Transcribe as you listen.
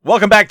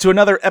Welcome back to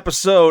another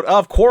episode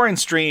of Quarren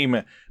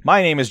Stream.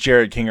 My name is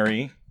Jared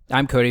Kingery.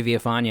 I'm Cody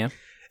Villafana.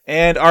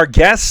 And our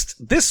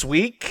guest this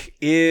week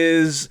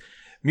is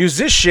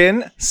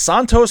musician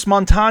Santos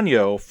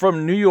Montano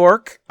from New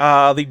York,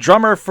 the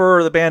drummer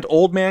for the band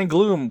Old Man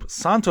Gloom.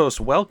 Santos,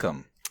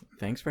 welcome.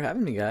 Thanks for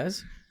having me,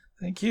 guys.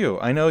 Thank you.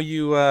 I know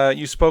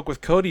you spoke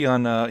with Cody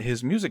on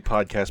his music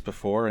podcast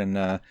before,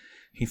 and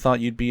he thought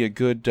you'd be a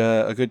good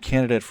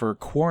candidate for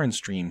Quarren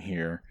Stream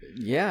here.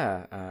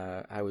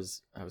 Yeah, I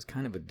was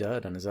kind of a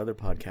dud on his other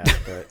podcast,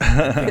 but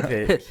I think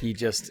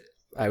that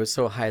I was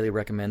so highly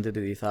recommended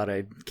that he thought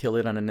I'd kill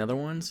it on another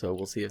one. So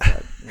we'll see if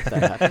that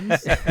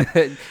happens.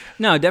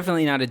 No,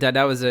 definitely not a dud.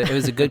 It was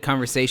a good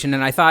conversation,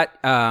 and I thought,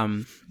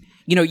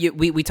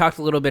 we talked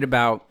a little bit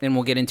about, and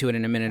we'll get into it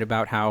in a minute,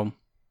 about how,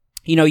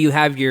 you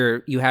have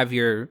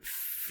your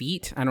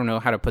feet. I don't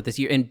know how to put this.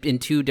 You're in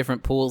two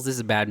different pools. This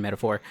is a bad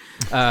metaphor.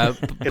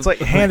 It's like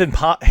hand and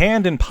pies.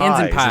 Hands and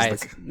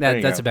pies.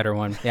 That's a better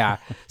one. Yeah.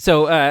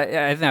 So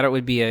I thought it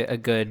would be a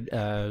good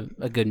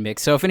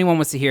mix. So if anyone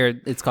wants to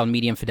hear, it's called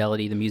Medium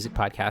Fidelity, the music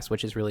podcast,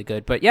 which is really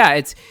good. But yeah,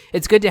 it's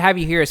good to have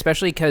you here,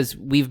 especially because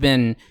we've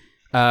been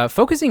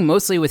focusing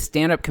mostly with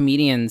stand-up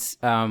comedians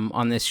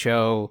on this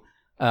show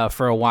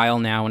for a while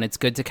now, and it's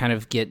good to kind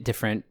of get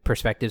different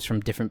perspectives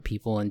from different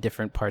people in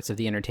different parts of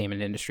the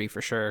entertainment industry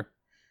for sure.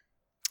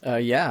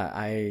 Yeah,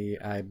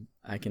 I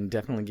can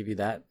definitely give you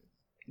that.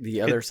 The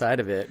other side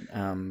of it,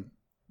 I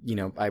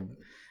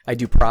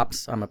do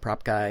props. I'm a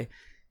prop guy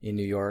in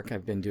New York.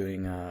 I've been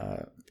doing,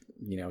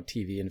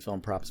 TV and film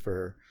props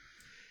for,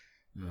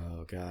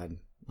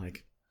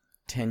 like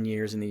 10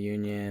 years in the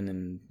union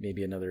and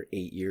maybe another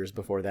 8 years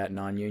before that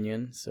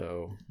non-union.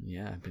 So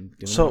yeah, I've been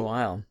doing it a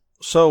while.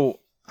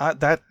 So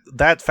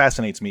that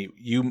fascinates me.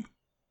 You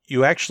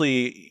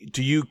actually,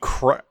 do you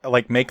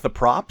make the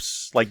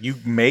props? Like you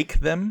make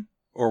them?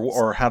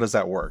 Or how does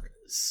that work?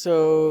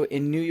 So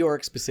in New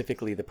York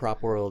specifically, the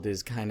prop world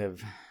is kind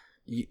of,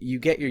 you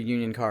get your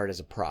union card as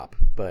a prop,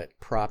 but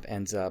prop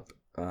ends up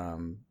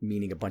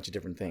meaning a bunch of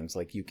different things.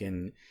 Like you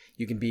can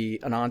be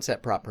an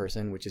on-set prop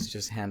person, which is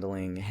just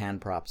handling hand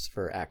props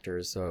for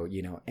actors. So,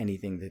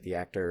 anything that the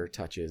actor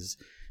touches,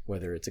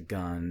 whether it's a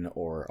gun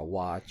or a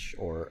watch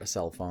or a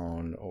cell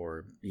phone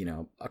or,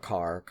 a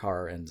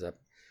cars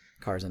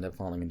end up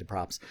falling into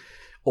props.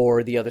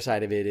 Or the other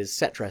side of it is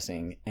set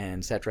dressing,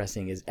 and set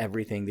dressing is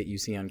everything that you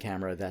see on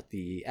camera that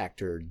the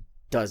actor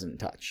doesn't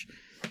touch.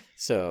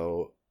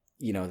 So,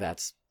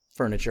 that's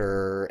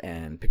furniture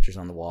and pictures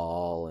on the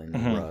wall and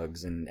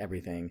rugs and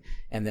everything.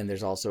 And then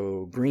there's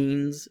also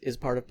greens is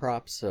part of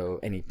props,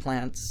 so any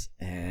plants,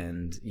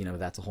 and,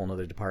 that's a whole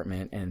nother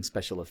department. And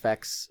special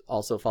effects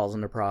also falls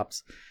under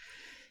props.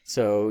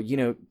 So,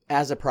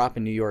 as a prop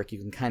in New York, you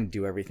can kind of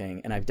do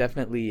everything. And I've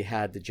definitely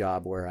had the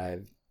job where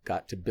I've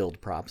got to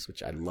build props,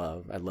 which I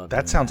love.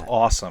 That sounds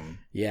awesome.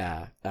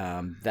 Yeah,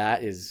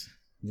 that is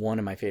one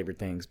of my favorite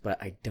things,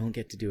 but I don't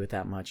get to do it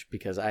that much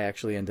because I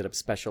actually ended up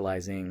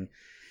specializing.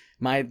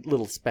 My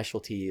little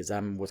specialty is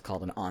I'm what's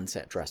called an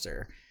on-set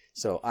dresser.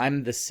 So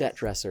I'm the set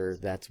dresser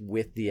that's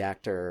with the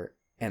actor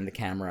and the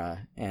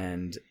camera,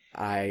 and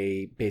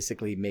I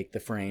basically make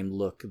the frame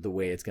look the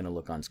way it's going to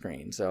look on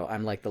screen. So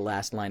I'm like the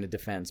last line of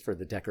defense for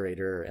the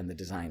decorator and the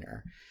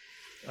designer.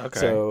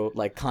 Okay. So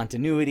like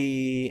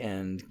continuity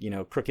and,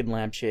 crooked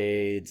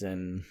lampshades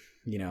and,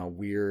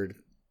 weird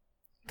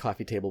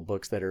coffee table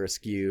books that are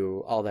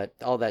askew, all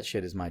that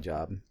shit is my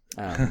job.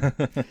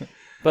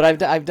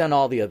 But I've done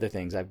all the other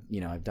things. I've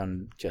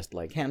done just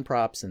like hand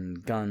props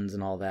and guns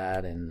and all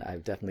that. And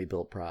I've definitely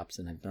built props,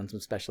 and I've done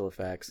some special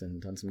effects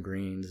and done some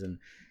greens and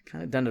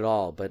kind of done it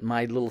all. But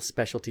my little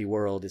specialty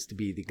world is to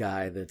be the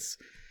guy that's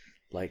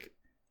like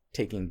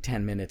taking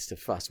 10 minutes to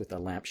fuss with a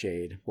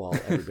lampshade while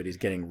everybody's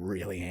getting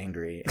really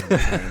angry and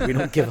saying, we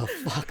don't give a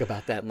fuck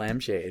about that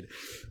lampshade.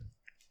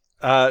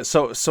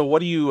 So what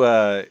do you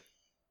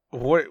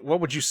what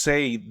would you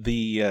say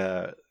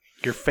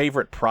your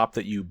favorite prop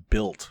that you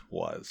built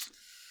was?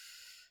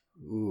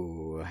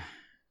 Ooh.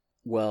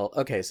 Well,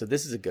 okay, so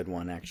this is a good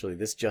one actually.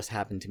 This just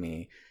happened to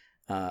me.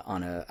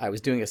 I was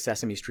doing a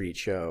Sesame Street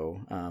show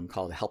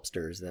called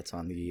Helpsters that's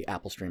on the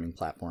Apple streaming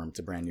platform. It's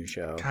a brand new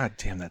show. God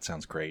damn, that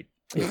sounds great.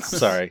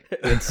 Sorry.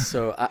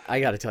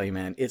 I got to tell you,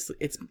 man,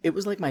 it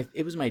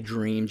was my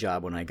dream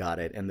job when I got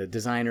it. And the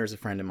designer is a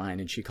friend of mine,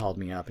 and she called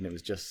me up, and it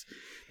was just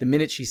the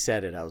minute she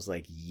said it, I was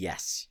like,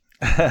 yes,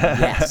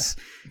 yes,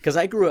 because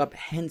I grew up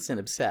Henson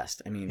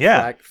obsessed. I mean,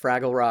 yeah.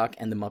 Fraggle Rock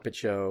and the Muppet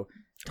Show,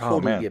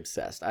 totally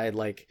obsessed. I had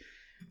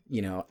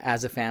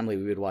as a family,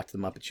 we would watch the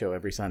Muppet Show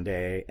every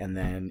Sunday, and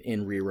then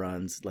in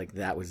reruns, like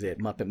that was it.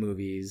 Muppet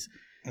movies.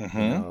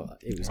 Mm-hmm.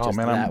 It was just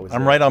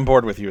I'm right on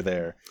board with you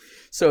there.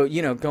 So,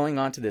 going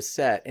on to this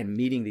set and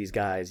meeting these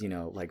guys,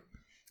 like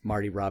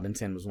Marty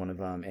Robinson was one of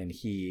them, and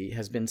he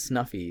has been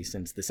Snuffy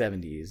since the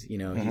 70s.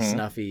 He's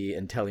Snuffy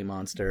and Telly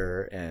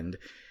Monster, and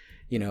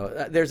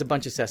there's a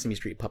bunch of Sesame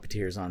Street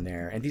puppeteers on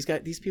there, and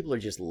these people are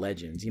just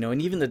legends.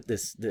 And even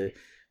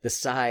the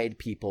side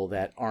people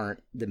that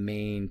aren't the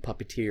main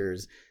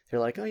puppeteers, they're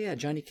like, oh yeah,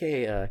 Johnny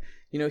K,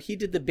 he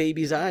did the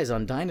baby's eyes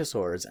on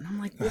dinosaurs. And I'm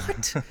like,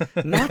 what?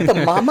 Not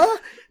the mama?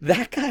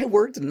 That guy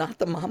worked not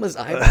the mama's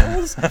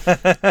eyeballs?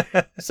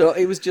 So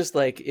it was just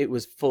like, it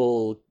was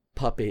full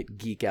puppet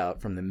geek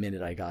out from the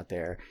minute I got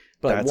there.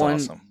 But That's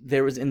awesome.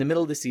 There was in the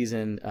middle of the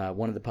season,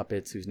 one of the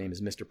puppets whose name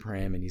is Mr.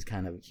 Prim, and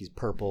he's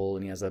purple,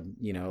 and he has a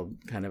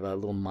kind of a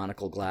little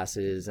monocle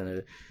glasses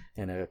and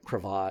a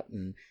cravat,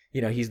 and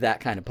he's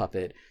that kind of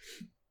puppet.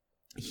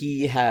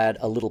 He had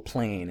a little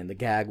plane, and the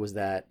gag was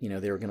that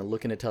they were going to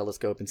look in a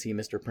telescope and see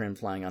Mr. Prim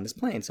flying on this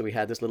plane. So we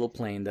had this little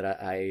plane that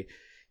I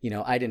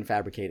didn't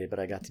fabricate it, but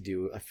I got to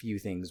do a few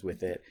things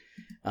with it.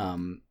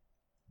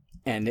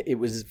 And it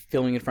was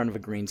filming in front of a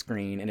green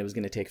screen, and it was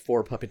going to take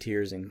 4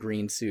 puppeteers in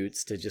green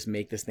suits to just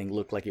make this thing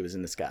look like it was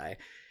in the sky.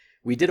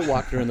 We did a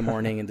walkthrough in the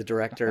morning, and the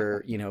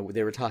director,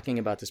 they were talking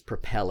about this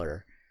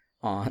propeller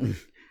on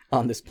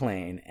this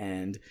plane,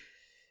 and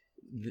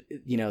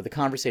the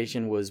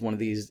conversation was one of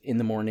these in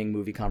the morning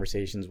movie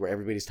conversations where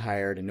everybody's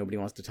tired and nobody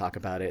wants to talk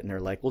about it, and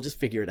they're like, we'll just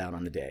figure it out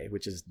on the day,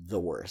 which is the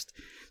worst.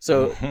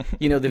 So the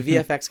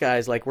VFX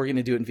guy's like, we're going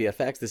to do it in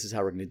VFX, this is how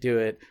we're going to do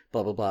it,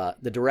 blah blah blah.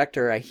 The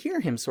director, I hear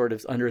him sort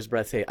of under his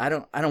breath say, I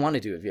don't want to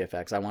do it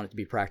VFX, I want it to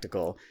be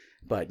practical,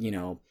 but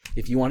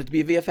if you want it to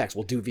be VFX,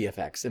 we'll do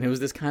VFX. And it was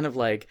this kind of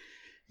like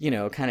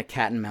kind of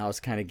cat and mouse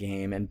kind of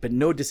game, but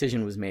no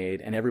decision was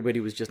made, and everybody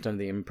was just under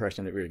the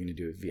impression that we were going to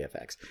do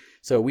VFX.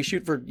 So we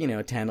shoot for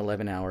 10,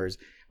 11 hours.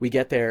 We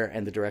get there,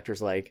 and the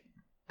director's like,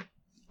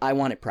 I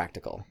want it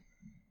practical.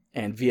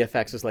 And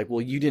VFX was like, well,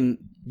 you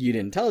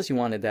didn't tell us you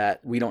wanted that.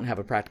 We don't have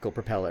a practical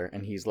propeller.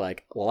 And he's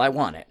like, well, I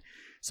want it.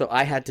 So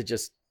I had to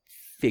just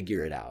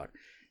figure it out.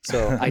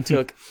 So I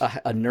took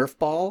a Nerf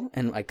ball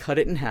and I cut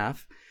it in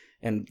half,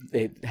 and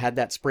they had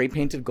that spray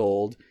painted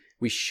gold.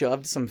 We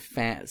shoved some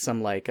fan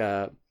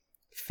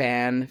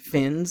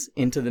fins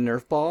into the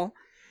Nerf ball.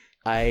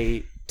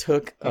 I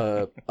took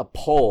a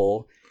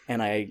pole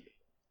and I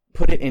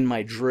put it in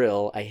my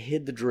drill. I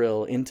hid the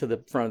drill into the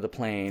front of the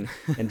plane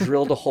and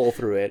drilled a hole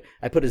through it.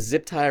 I put a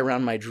zip tie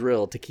around my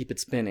drill to keep it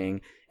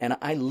spinning. And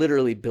I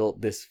literally built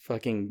this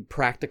fucking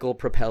practical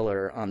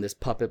propeller on this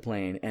puppet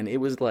plane. And it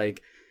was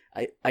like,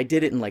 I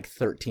did it in like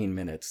 13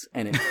 minutes,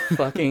 and it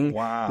fucking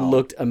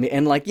looked amazing.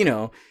 And like,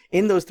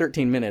 in those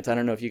 13 minutes, I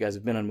don't know if you guys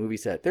have been on movie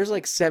set, there's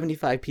like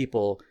 75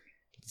 people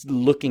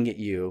looking at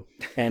you,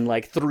 and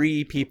like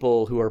 3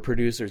 people who are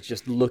producers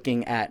just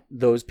looking at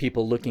those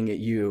people looking at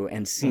you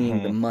and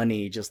seeing the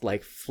money just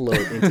like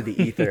float into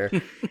the ether.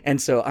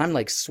 And so I'm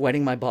like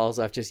sweating my balls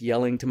off, just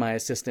yelling to my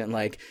assistant,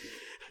 like,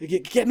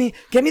 get me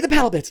the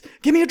paddle bits,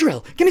 give me a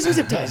drill, give me some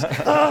zip ties,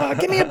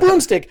 give me a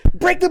broomstick,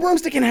 break the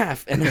broomstick in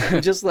half. And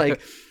I'm just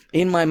like,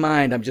 in my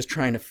mind, I'm just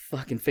trying to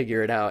fucking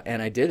figure it out. And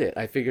I did it.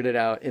 I figured it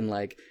out in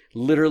like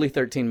literally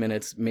 13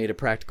 minutes, made a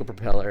practical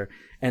propeller.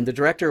 And the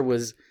director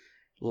was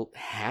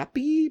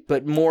happy,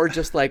 but more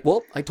just like,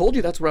 well, I told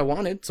you that's what I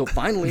wanted, so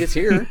finally it's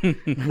here.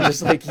 I'm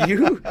just like,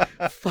 you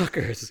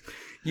fuckers.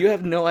 You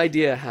have no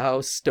idea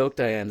how stoked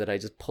I am that I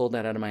just pulled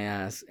that out of my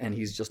ass. And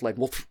he's just like,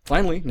 well,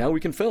 finally, now we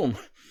can film.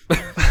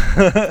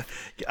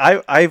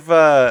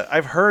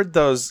 I've heard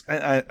those.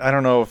 I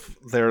don't know if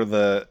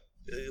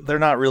they're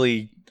not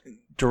really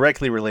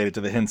directly related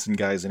to the Henson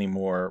guys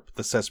anymore,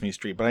 the Sesame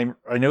Street, but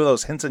I know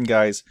those Henson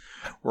guys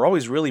were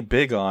always really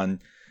big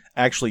on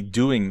actually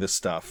doing this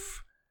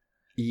stuff.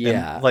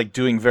 Yeah. And, like,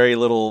 doing very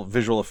little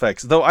visual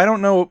effects. Though I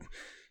don't know,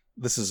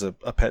 this is a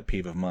pet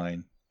peeve of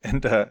mine,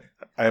 and I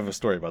have a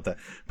story about that.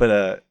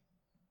 But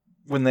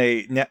when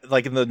they,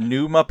 like in the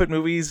new Muppet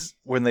movies,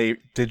 when they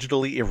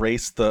digitally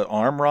erase the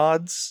arm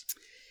rods.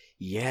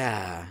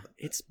 Yeah,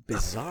 it's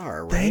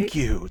bizarre, right?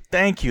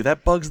 Thank you.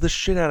 That bugs the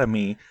shit out of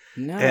me.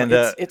 No, and,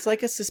 it's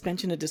like a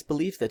suspension of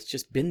disbelief that's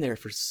just been there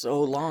for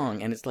so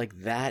long, and it's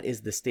like that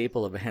is the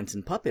staple of a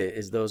Henson puppet,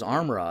 is those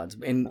arm rods.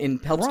 In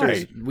Pelpsters,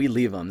 right. We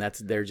leave them.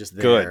 They're just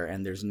there, good.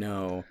 And there's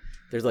no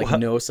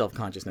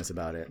self-consciousness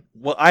about it.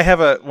 Well, I have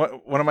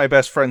one of my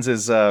best friends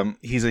is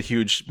he's a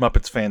huge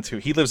Muppets fan too.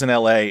 He lives in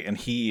L.A. and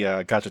he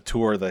got to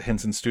tour the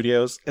Henson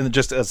Studios. And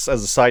just as a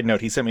side note,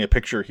 he sent me a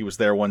picture. He was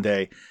there one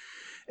day,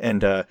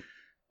 and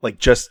like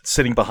just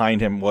sitting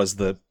behind him was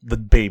the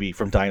baby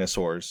from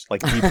Dinosaurs, like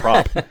the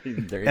prop.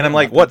 And I'm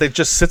like, what? They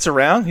just sits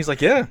around? He's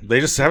like, yeah, they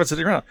just have it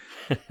sitting around.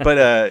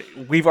 But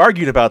we've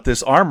argued about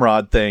this arm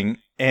rod thing,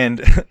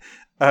 and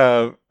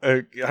I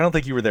don't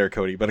think you were there,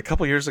 Cody, but a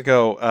couple years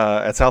ago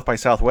at South by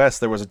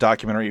Southwest, there was a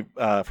documentary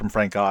from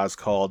Frank Oz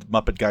called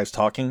Muppet Guys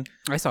Talking.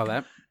 I saw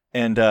that.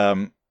 And I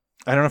don't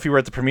know if you were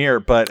at the premiere,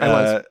 but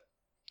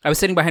I was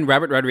sitting behind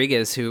Robert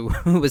Rodriguez, who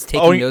was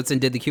taking notes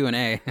and did the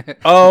Q&A.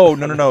 Oh,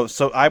 no.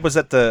 So I was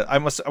at I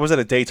was at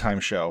a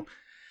daytime show.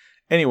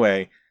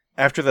 Anyway,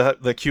 after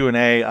the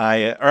Q&A,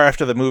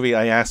 after the movie,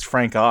 I asked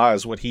Frank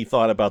Oz what he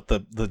thought about the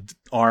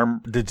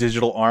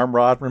digital arm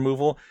rod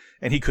removal,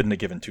 and he couldn't have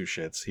given 2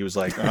 shits. He was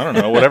like, I don't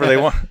know, whatever they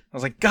want. I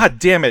was like, God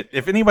damn it!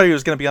 If anybody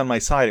was going to be on my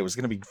side, it was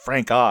going to be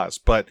Frank Oz.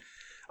 But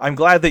I'm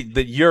glad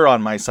that you're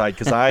on my side,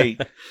 because I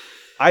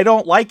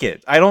don't like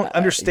it. I don't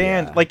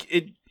understand. Yeah.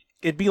 Like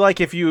It'd be like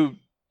if you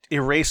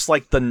erase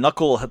like the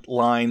knuckle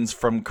lines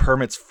from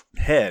Kermit's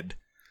head.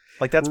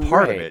 Like that's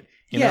part of it.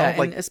 You know?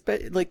 Like,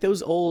 and like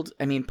those old,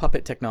 I mean,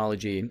 puppet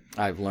technology,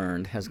 I've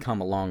learned, has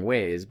come a long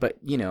ways. But,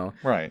 you know,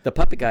 the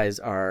puppet guys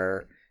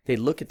they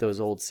look at those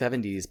old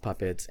 70s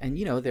puppets and,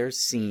 you know, there's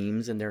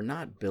seams and they're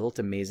not built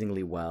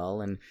amazingly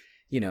well. And,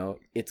 you know,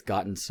 it's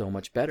gotten so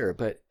much better.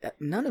 But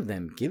none of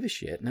them give a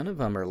shit. None of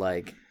them are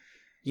like,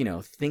 you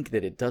know, think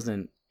that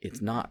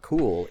it's not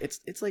cool.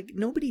 It's like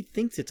nobody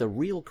thinks it's a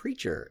real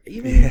creature.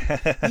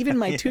 Even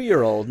my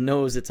 2-year-old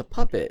knows it's a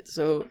puppet.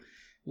 So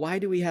why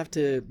do we have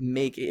to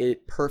make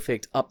it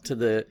perfect up to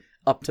the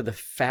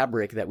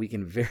fabric that we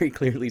can very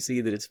clearly see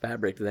that it's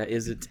fabric that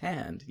is its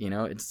hand? You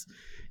know,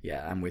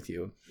 I'm with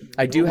you.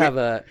 I do have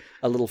a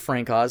little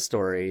Frank Oz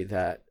story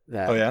that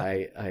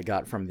I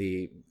got from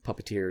the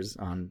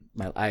puppeteers on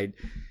my.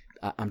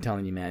 I'm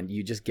telling you, man,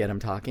 you just get them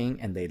talking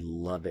and they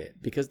love it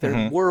because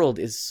their world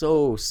is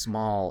so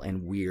small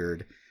and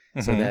weird.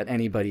 So that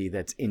anybody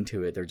that's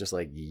into it, they're just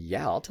like,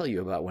 yeah, I'll tell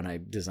you about when I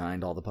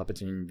designed all the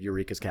puppets in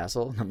Eureka's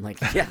Castle. And I'm like,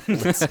 yeah,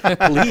 please,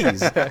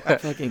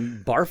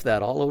 fucking barf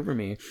that all over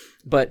me.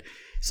 But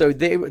so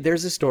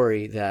there's a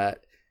story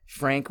that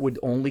Frank would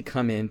only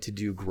come in to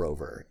do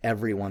Grover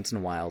every once in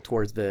a while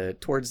towards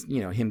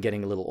you know, him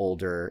getting a little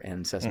older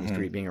and Sesame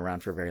Street being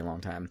around for a very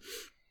long time.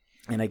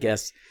 And I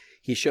guess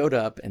he showed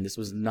up, and this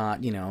was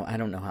not, you know, I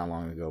don't know how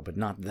long ago, but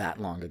not that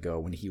long ago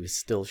when he was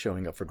still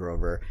showing up for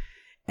Grover.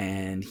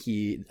 And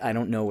I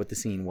don't know what the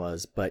scene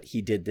was, but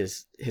he did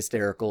this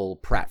hysterical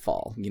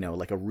pratfall, you know,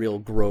 like a real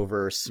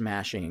Grover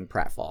smashing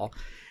pratfall.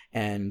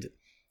 And,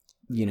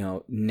 you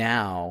know,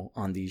 now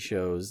on these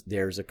shows,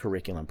 there's a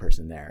curriculum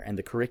person there, and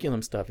the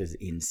curriculum stuff is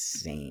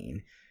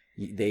insane.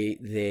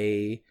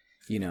 They,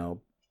 you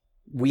know,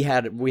 we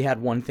had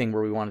one thing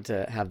where we wanted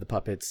to have the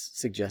puppets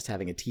suggest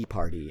having a tea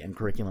party, and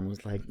curriculum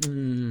was like,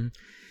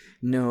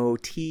 no,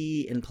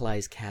 tea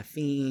implies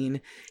caffeine,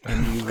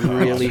 and you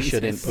really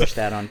shouldn't push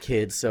that on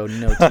kids, so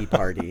no tea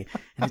party.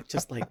 And it's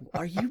just like,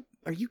 are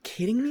you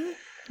kidding me?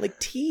 Like,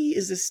 tea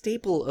is a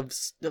staple of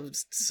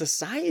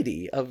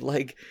society, of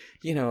like,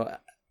 you know,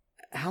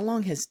 how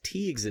long has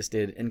tea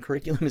existed? And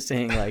curriculum is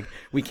saying, like,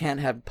 we can't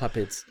have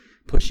puppets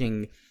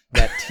pushing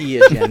that tea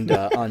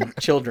agenda on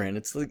children.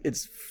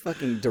 It's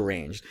fucking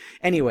deranged.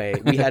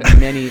 Anyway, we had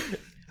many...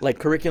 Like,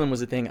 curriculum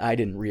was a thing I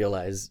didn't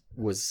realize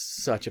was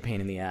such a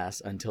pain in the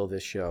ass until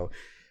this show.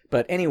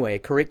 But anyway,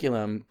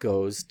 curriculum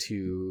goes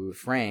to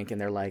Frank, and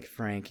they're like,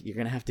 Frank, you're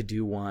going to have to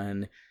do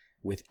one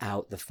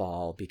without the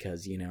fall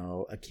because, you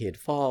know, a kid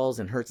falls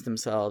and hurts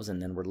themselves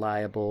and then we're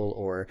liable,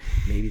 or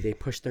maybe they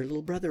push their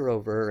little brother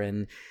over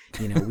and,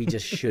 you know, we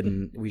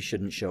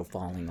shouldn't show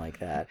falling like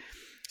that.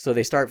 So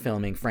they start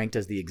filming. Frank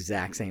does the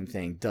exact same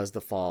thing, does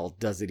the fall,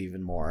 does it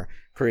even more.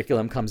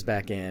 Curriculum comes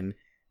back in.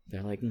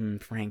 They're like,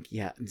 Frank,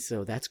 yeah,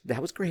 so that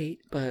was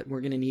great, but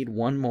we're going to need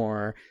one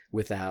more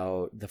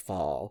without the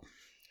fall.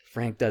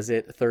 Frank does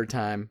it a third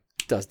time,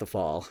 does the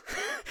fall.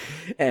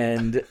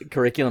 And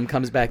curriculum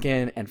comes back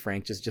in, and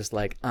Frank just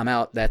like, I'm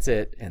out, that's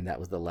it. And that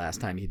was the last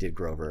time he did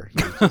Grover.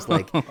 He was just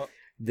like,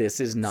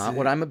 this is not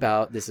what I'm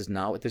about. This is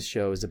not what this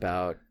show is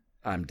about.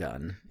 I'm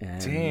done.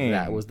 And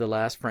that was the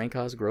last Frank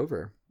Oz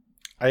Grover.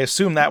 I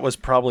assume that was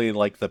probably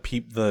like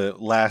the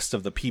last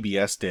of the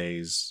PBS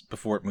days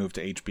before it moved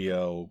to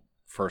HBO.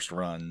 First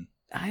run.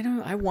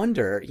 I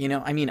wonder, you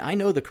know, I mean, I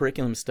know the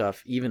curriculum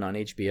stuff even on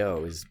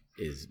HBO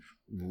is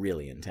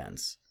really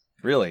intense.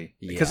 Really?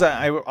 Yeah. Because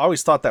I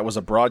always thought that was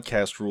a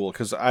broadcast rule,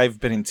 because I've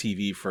been in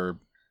TV for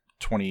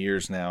 20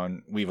 years now,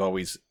 and we've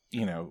always,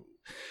 you know,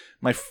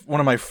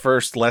 one of my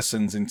first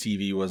lessons in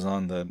TV was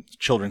on the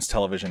Children's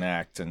Television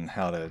Act and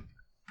how to,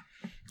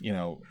 you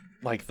know,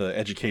 like the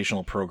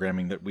educational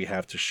programming that we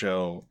have to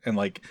show, and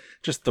like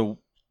just the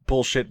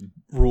bullshit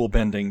rule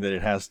bending that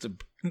it has to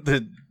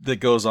that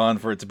goes on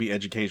for it to be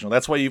educational.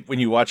 That's why when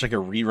you watch like a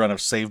rerun of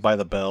Saved by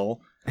the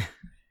Bell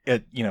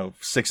at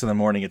 6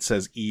 a.m, it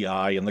says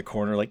EI in the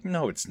corner. Like,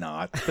 no, it's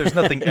not. There's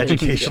nothing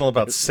educational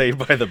about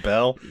Saved by the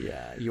Bell.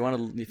 Yeah,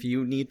 if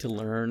you need to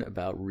learn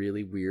about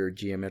really weird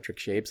geometric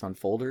shapes on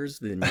folders,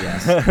 then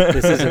yes,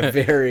 this is a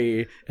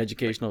very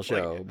educational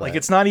show. Like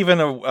it's not even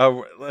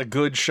a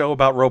good show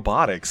about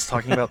robotics,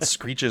 talking about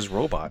Screech's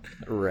robot.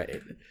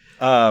 Right.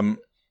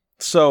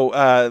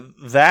 So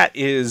that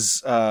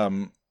is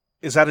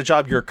that a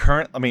job you're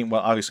I mean,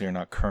 well, obviously you're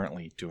not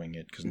currently doing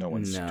it because no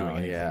one's doing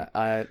anything.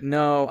 Yeah.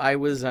 No, I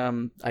was.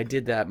 I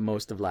did that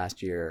most of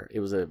last year. It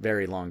was a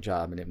very long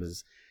job, and it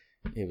was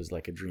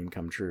like a dream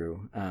come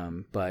true.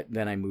 But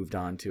then I moved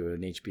on to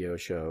an HBO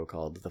show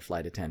called The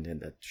Flight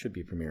Attendant that should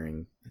be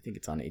premiering. I think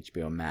it's on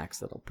HBO Max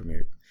that'll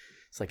premiere.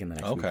 It's like in the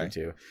next week or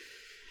two.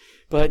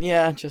 But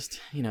yeah, just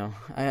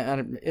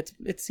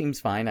it seems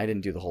fine. I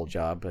didn't do the whole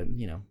job, but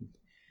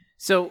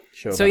So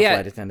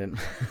Flight Attendant.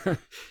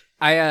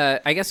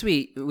 I guess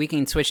we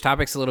can switch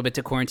topics a little bit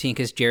to quarantine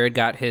because Jared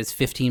got his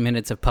 15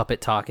 minutes of puppet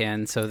talk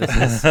in, so this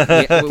is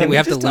we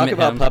have to limit talk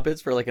about him.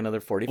 puppets for like another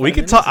 45 We can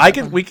minutes? talk. I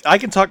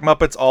can talk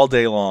Muppets all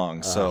day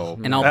long. So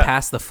And I'll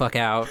pass the fuck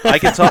out. I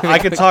can talk.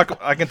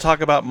 I can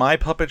talk about my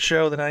puppet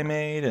show that I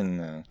made,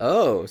 and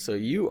Oh, so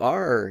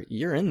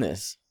you're in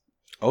this.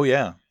 oh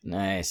yeah,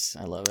 Nice.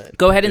 I love it.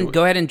 Go ahead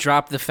and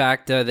drop the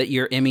fact that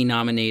you're Emmy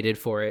nominated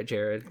for it,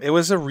 Jared. it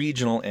was a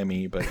regional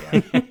Emmy, but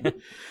yeah.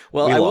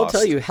 Well, We I will lost.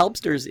 tell you,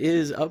 Helpsters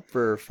is up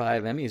for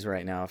 5 Emmys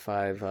right now,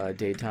 5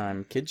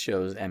 daytime kids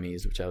shows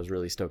Emmys, which I was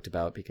really stoked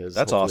about because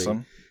That's hopefully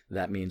awesome.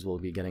 That means we'll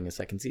be getting a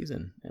second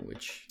season,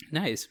 which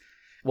Nice.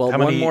 well, How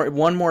one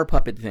many- more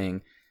puppet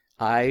thing.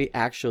 I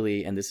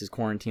actually, and this is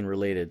quarantine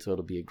related, so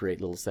it'll be a great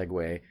little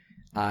segue.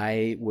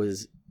 I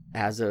was,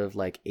 as of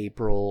like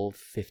April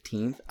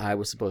 15th, I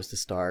was supposed to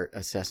start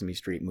a Sesame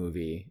Street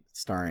movie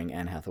starring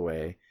Anne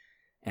Hathaway.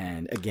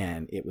 And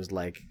again, it was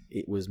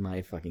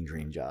my fucking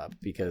dream job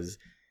because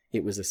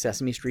it was a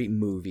Sesame Street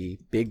movie,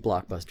 big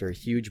blockbuster,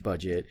 huge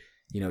budget,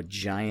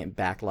 giant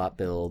backlot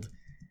build.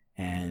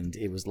 And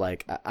it was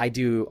like, I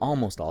do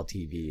almost all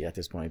TV at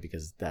this point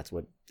because that's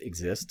what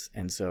exists.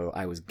 And so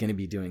I was going to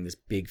be doing this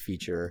big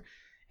feature.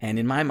 And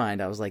in my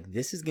mind, I was like,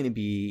 this is going to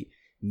be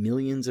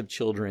millions of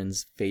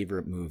children's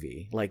favorite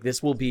movie. Like,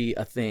 this will be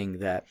a thing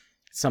that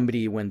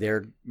somebody, when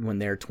they're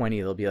 20,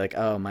 they'll be like,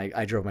 oh,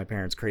 I drove my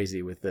parents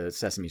crazy with the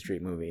Sesame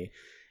Street movie.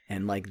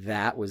 And like,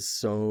 that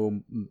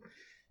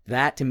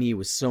to me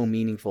was so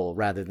meaningful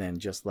rather than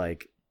just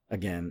like,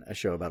 again, a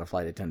show about a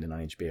flight attendant on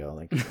HBO.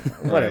 Like,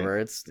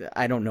 whatever.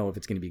 I don't know if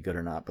it's going to be good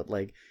or not, but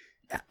like,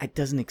 it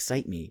doesn't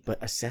excite me.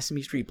 But a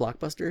Sesame Street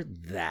blockbuster,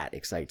 that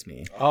excites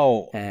me.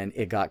 Oh, And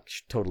it got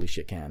totally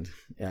shit canned.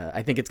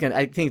 I think it's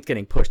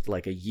getting pushed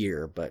like a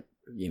year, but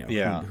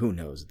Yeah. who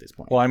knows at this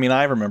point? well, I mean,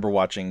 I remember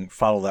watching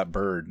Follow That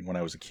Bird when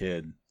I was a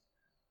kid.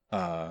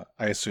 I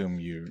assume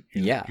you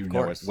Yeah, you of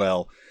know course. it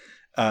well.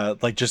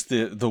 Like just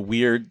the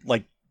weird,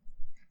 like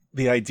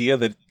the idea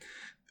that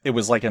it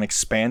was like an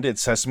expanded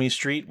Sesame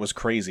Street was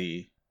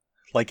crazy.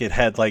 Like it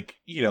had like,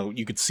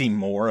 you could see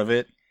more of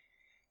it.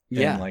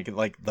 Yeah. And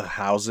like the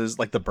houses,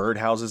 like the bird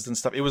houses and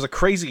stuff. It was a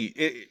crazy.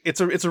 It's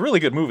a really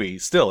good movie.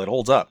 Still, it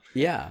holds up.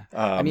 Yeah.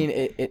 I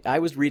mean, I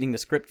was reading the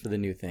script for the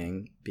new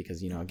thing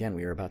because, again,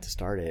 we were about to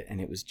start it.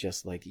 And it was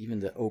just like, even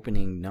the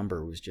opening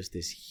number was just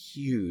this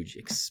huge,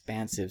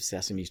 expansive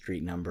Sesame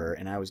Street number.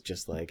 And I was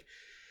just like,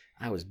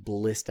 I was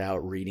blissed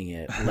out reading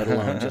it, let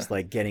alone just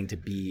like getting to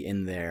be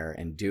in there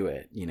and do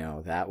it.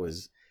 That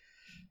was,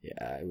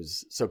 yeah, it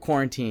was. So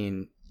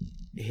quarantine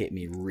hit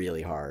me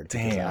really hard.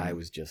 Because Damn. I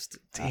was just,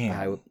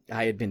 Damn.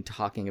 I had been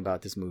talking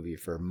about this movie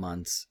for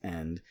months,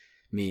 and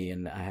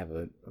I have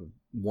a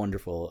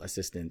wonderful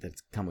assistant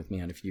that's come with me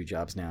on a few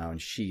jobs now,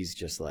 and she's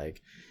just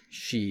like,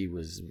 she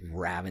was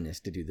ravenous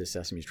to do this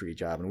Sesame Street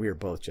job, and we were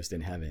both just in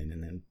heaven,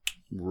 and then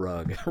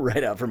rug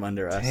right out from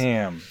under us.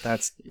 Damn,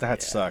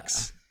 that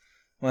sucks.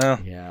 Well,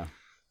 Yeah.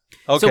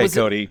 okay, was it-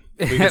 Cody,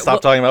 we can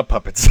stop talking about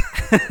puppets.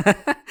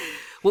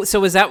 Well, so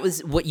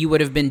was what you would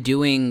have been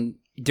doing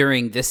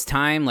during this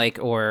time,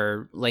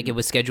 or it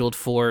was scheduled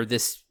for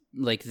this,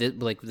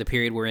 the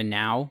period we're in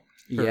now?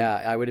 Yeah,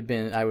 I would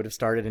have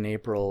started in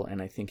April,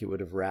 and I think it would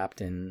have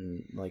wrapped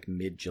in like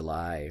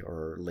mid-July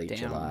or late Damn.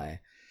 July.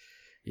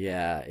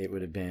 Yeah, it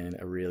would have been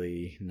a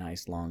really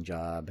nice long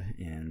job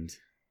and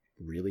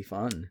really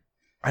fun.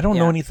 I don't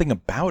know Yeah. anything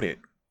about it.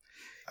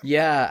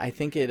 Yeah, I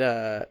think it.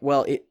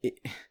 Well, it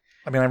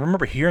I mean, I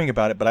remember hearing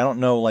about it, but I don't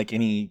know like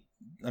any.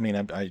 I mean,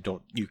 I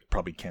don't. You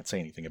probably can't say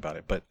anything about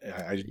it, but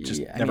I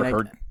just Yeah, I never mean,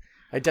 heard.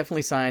 I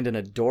definitely signed an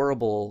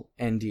adorable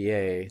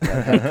NDA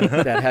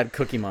that had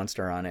Cookie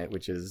Monster on it,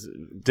 which is.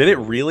 Did it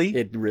really?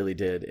 It really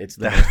did. It's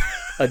the most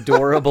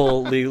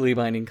adorable legally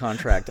binding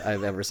contract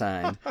I've ever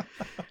signed. But,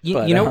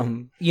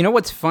 You know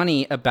what's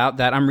funny about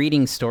that? I'm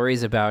reading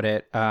stories about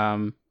it.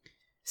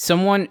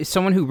 Someone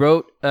who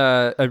wrote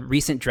a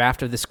recent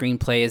draft of the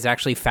screenplay is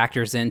actually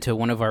factors into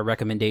one of our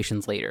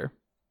recommendations later.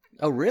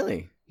 Oh,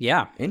 really?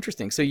 Yeah.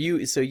 Interesting. So you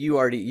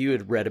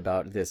had read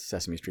about this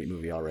Sesame Street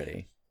movie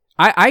already.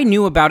 I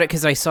knew about it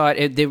because I saw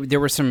it. There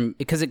were some,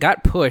 because it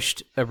got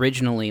pushed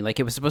originally. Like,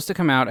 it was supposed to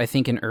come out, I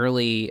think, in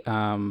early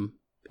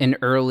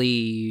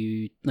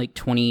like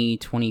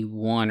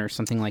 2021 or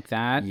something like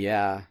that.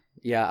 Yeah.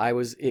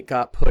 It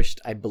got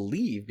pushed, I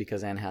believe,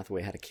 because Anne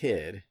Hathaway had a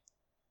kid.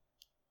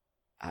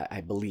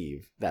 I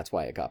believe that's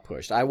why it got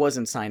pushed. I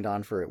wasn't signed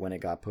on for it when it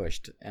got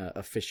pushed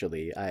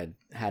officially. I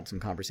had some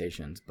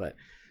conversations, but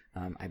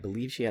I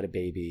believe she had a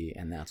baby,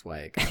 and that's why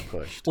it got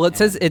pushed. Well, it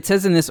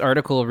says in this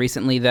article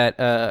recently that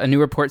a new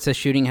report says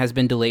shooting has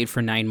been delayed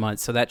for 9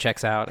 months, so that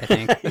checks out, I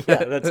think.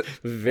 Yeah, that's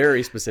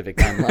very specific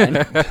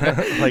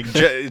timeline. Like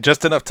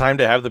just enough time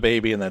to have the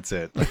baby, and that's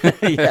it.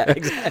 Yeah,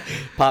 exactly.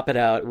 Pop it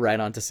out right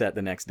onto set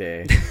the next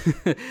day.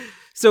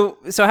 So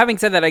having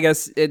said that, I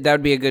guess that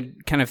would be a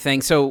good kind of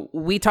thing. So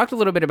we talked a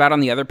little bit about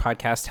on the other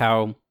podcast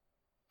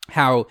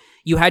how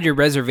you had your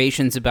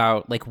reservations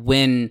about like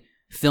when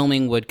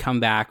filming would come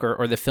back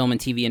or the film and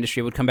TV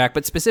industry would come back,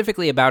 but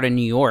specifically about in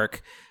New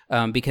York.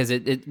 because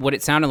what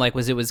it sounded like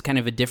was it was kind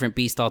of a different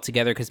beast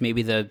altogether, because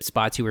maybe the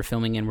spots you were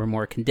filming in were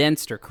more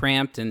condensed or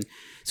cramped. And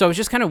so I was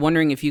just kind of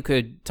wondering if you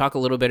could talk a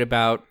little bit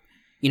about,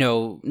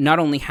 not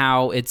only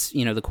how it's,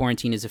 the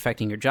quarantine is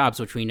affecting your jobs,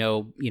 which we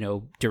know,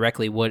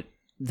 directly what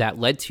that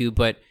led to,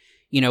 but,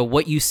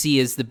 what you see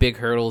as the big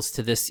hurdles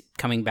to this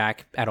coming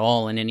back at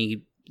all in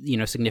any,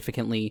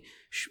 significantly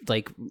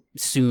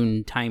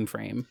soon time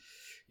frame.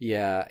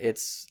 Yeah,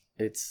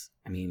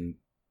 I mean,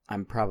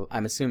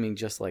 I'm assuming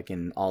just like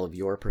in all of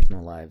your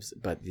personal lives,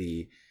 but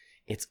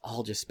it's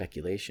all just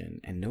speculation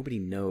and nobody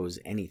knows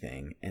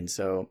anything. And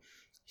so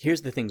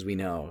here's the things we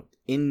know.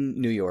 In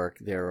New York,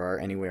 there are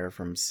anywhere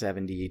from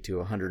 70 to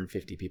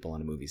 150 people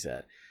on a movie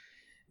set.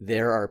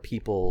 There are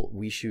people,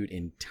 we shoot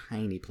in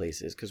tiny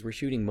places because we're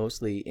shooting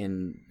mostly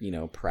in,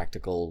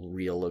 practical,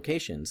 real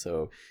locations.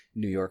 So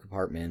New York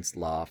apartments,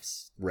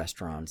 lofts,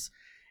 restaurants.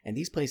 And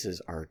these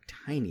places are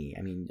tiny.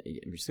 I mean,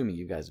 I'm assuming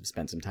you guys have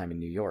spent some time in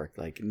New York.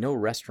 Like, no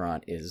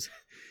restaurant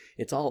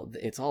it's all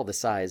the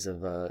size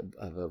of a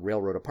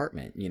railroad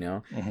apartment,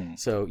 Mm-hmm.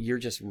 So you're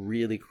just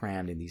really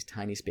crammed in these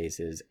tiny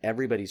spaces.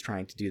 Everybody's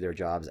trying to do their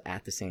jobs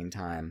at the same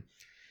time.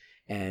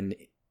 And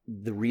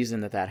the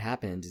reason that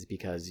happens is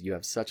because you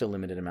have such a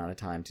limited amount of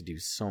time to do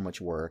so much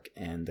work,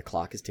 and the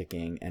clock is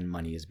ticking and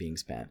money is being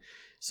spent.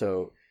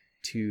 So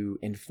to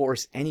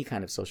enforce any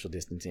kind of social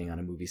distancing on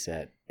a movie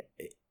set,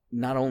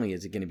 not only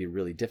is it going to be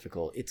really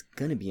difficult, it's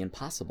going to be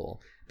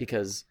impossible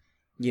because,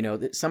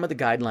 some of the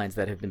guidelines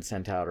that have been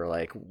sent out are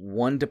like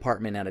one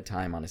department at a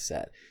time on a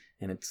set.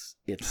 And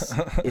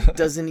it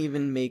doesn't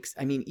even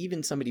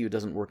even somebody who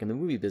doesn't work in the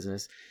movie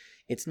business,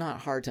 it's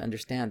not hard to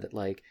understand that,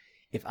 like,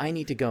 if I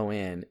need to go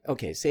in,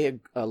 okay, say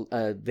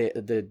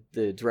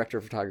the director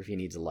of photography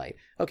needs a light.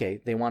 Okay,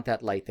 they want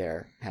that light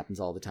there. Happens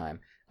all the time.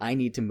 I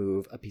need to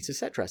move a piece of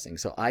set dressing.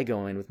 So I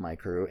go in with my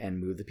crew and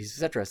move the piece of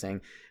set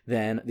dressing.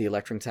 Then the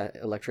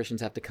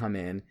electricians have to come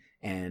in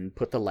and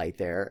put the light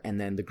there.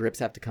 And then the grips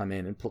have to come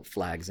in and put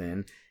flags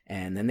in.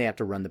 And then they have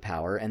to run the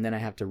power. And then I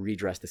have to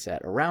redress the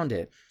set around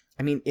it.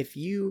 I mean, if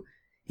you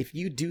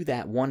do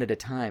that one at a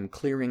time,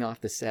 clearing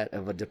off the set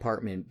of a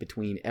department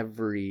between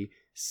every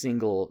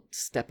single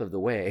step of the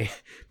way,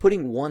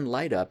 putting one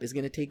light up is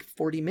going to take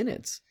 40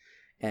 minutes.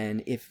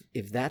 And if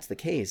that's the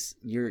case,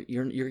 you're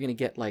going to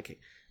get like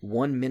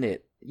 1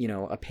 minute,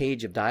 a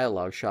page of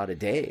dialogue shot a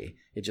day.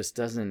 It just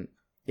doesn't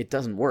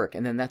work.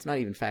 And then that's not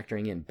even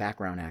factoring in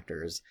background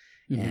actors.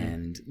 Mm-hmm.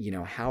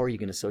 And, how are you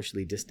going to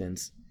socially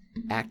distance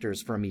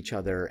actors from each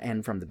other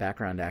and from the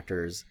background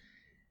actors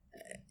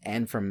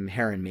and from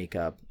hair and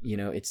makeup?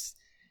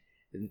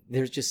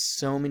 There's just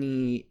so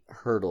many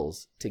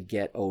hurdles to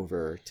get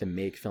over to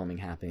make filming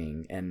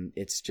happening. And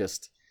it's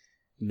just,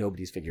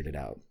 nobody's figured it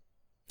out.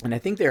 And I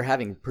think they're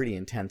having pretty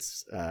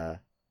intense,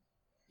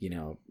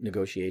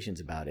 negotiations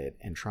about it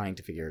and trying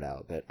to figure it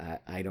out. But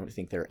I don't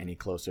think they're any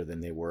closer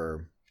than they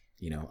were,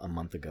 a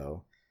month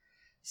ago.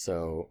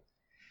 So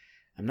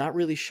I'm not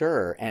really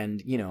sure.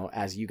 And,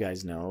 as you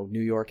guys know,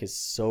 New York is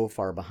so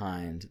far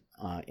behind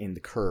in the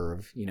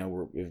curve.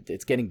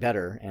 It's getting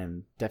better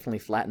and definitely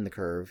flattened the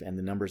curve, and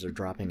the numbers are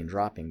dropping and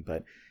dropping.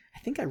 But I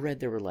think I read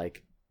there were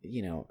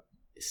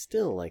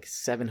still like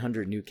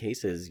 700 new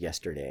cases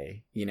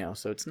yesterday,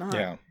 so it's not...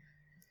 Yeah.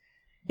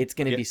 It's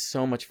going to be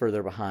so much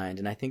further behind,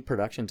 and I think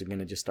productions are going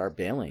to just start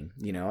bailing.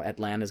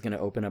 Atlanta's going to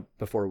open up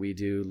before we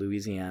do,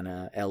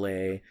 Louisiana,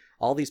 LA,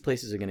 all these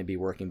places are going to be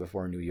working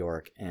before New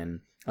York,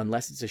 and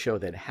unless it's a show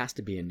that has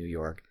to be in New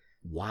York,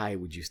 why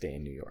would you stay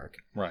in New York?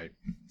 Right.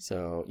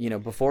 So,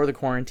 before the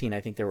quarantine,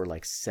 I think there were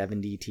like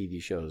 70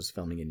 TV shows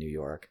filming in New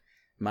York.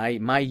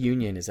 My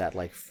union is at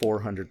like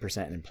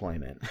 400%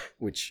 employment,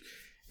 which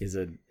is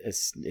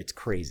it's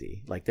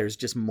crazy. Like, there's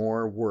just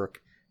more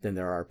work than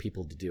there are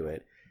people to do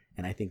it.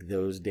 And I think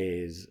those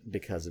days,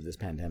 because of this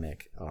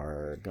pandemic,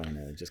 are going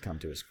to just come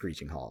to a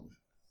screeching halt.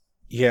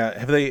 Yeah.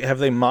 Have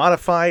they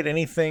modified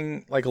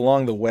anything like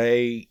along the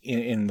way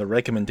in the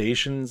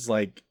recommendations?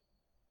 Like,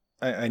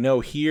 I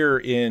know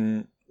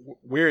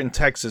we're in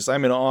Texas.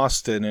 I'm in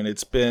Austin, and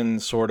it's been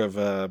sort of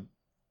a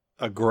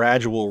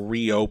gradual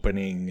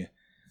reopening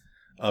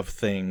of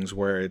things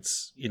where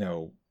it's,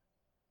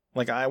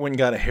 like I went and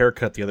got a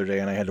haircut the other day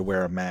and I had to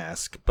wear a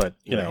mask, but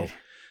you know,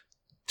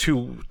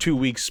 2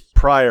 weeks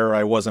prior,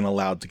 I wasn't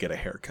allowed to get a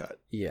haircut.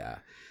 Yeah.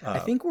 I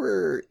think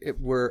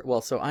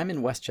so I'm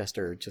in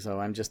Westchester, so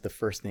I'm just the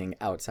first thing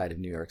outside of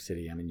New York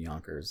City. I'm in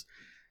Yonkers,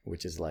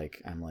 which is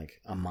I'm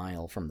a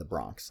mile from the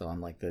Bronx. So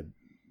I'm like the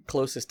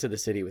closest to the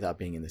city without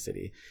being in the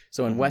city.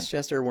 So in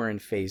Westchester, we're in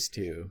phase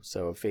 2.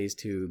 So phase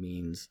 2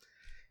 means,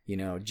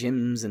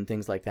 gyms and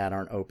things like that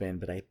aren't open,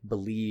 but I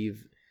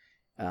believe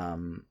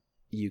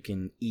you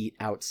can eat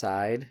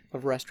outside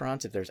of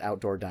restaurants. If there's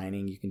outdoor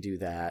dining, you can do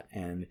that.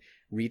 And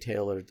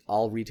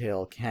all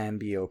retail can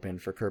be open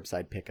for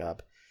curbside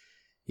pickup.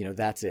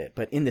 That's it.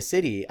 But in the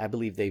city, I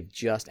believe they've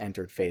just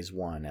entered phase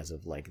 1 as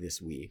of like this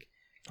week.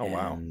 Oh,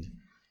 wow. And,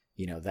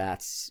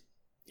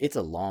 it's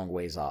a long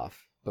ways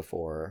off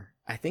before.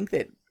 I think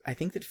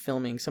that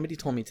filming, somebody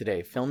told me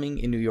today, filming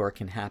in New York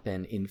can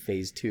happen in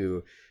phase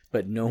 2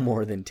 but no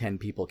more than 10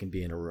 people can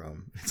be in a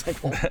room. It's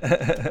like,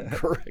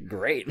 well,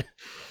 great.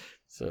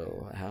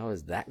 So how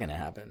is that going to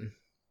happen?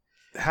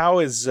 How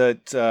is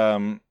it?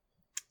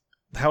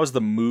 How is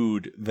the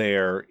mood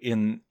there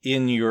in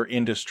your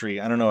industry?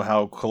 I don't know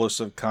how close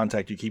of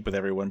contact you keep with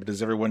everyone, but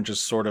does everyone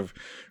just sort of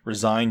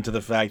resign to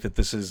the fact that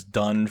this is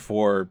done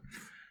for,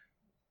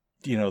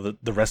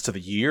 the rest of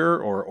the year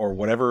or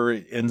whatever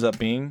it ends up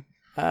being?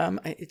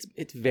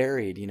 It's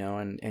varied,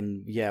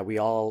 and yeah, we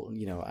all,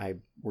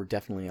 we're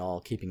definitely all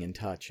keeping in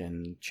touch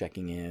and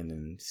checking in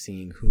and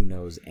seeing who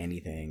knows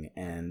anything.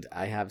 And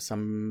I have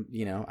some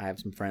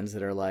friends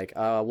that are like,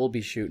 oh, we'll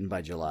be shooting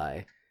by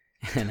July.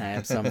 And I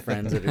have some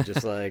friends that are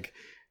just like,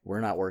 we're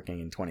not working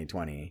in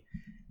 2020.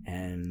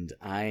 And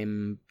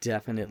I'm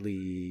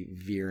definitely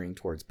veering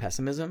towards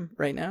pessimism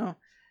right now.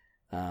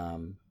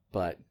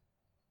 But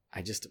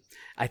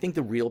I think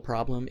the real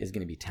problem is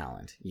going to be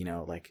talent.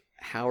 Like,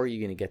 how are you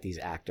going to get these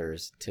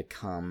actors to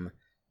come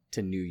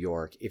to New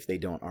York if they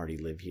don't already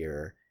live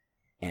here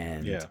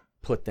and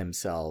put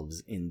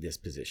themselves in this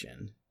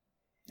position?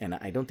 And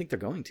I don't think they're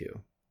going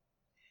to.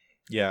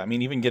 Yeah, I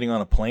mean, even getting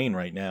on a plane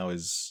right now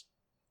is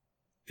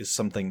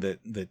something that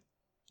the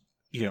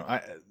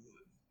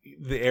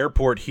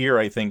airport here,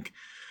 I think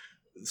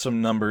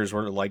some numbers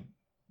were like,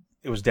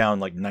 it was down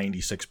like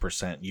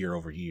 96% year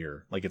over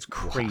year. Like, it's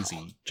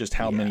crazy just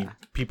how many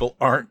people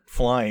aren't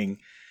flying.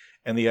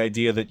 And the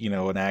idea that,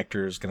 an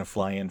actor is going to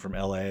fly in from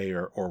LA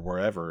or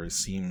wherever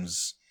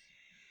seems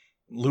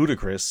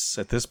ludicrous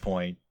at this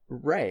point.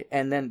 Right.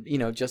 And then,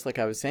 just like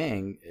I was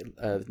saying,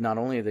 not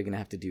only are they going to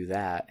have to do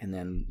that and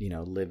then,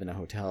 live in a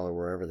hotel or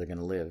wherever they're going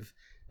to live,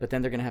 but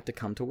then they're going to have to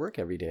come to work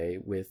every day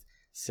with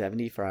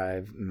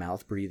 75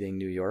 mouth-breathing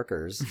New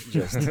Yorkers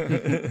just,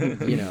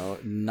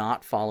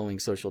 not following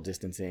social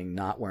distancing,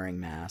 not wearing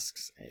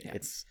masks. Yeah.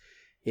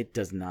 It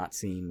does not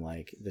seem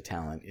like the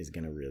talent is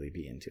going to really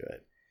be into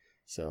it.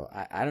 So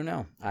I don't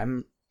know.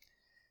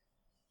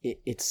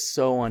 It's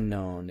so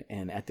unknown.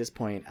 And at this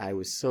point, I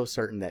was so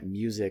certain that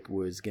music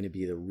was going to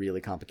be the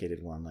really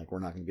complicated one. Like, we're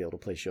not going to be able to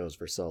play shows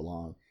for so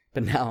long.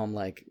 But now I'm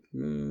like,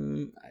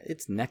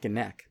 it's neck and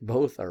neck.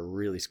 Both are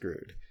really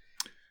screwed.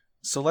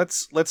 So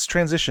let's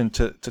transition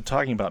to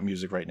talking about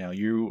music right now.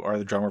 You are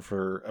the drummer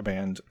for a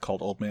band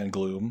called Old Man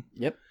Gloom.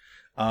 Yep.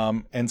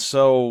 And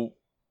so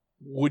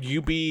would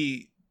you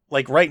be,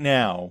 like, right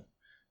now,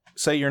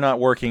 say you're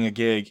not working a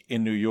gig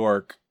in New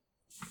York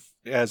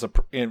as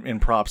in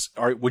props,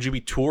 would you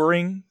be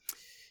touring?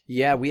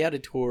 Yeah, we had a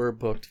tour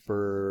booked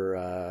for,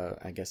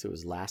 I guess it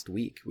was last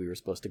week. We were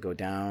supposed to go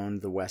down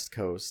the West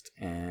Coast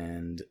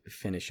and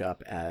finish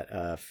up at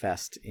a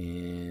fest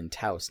in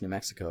Taos, New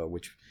Mexico,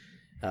 which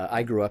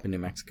I grew up in New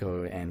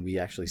Mexico, and we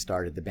actually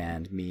started the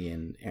band. Me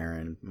and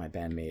Aaron, my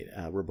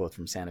bandmate, we're both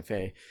from Santa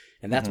Fe,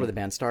 and that's where the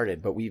band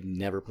started, but we've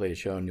never played a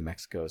show in New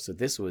Mexico. So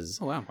this was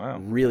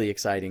really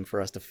exciting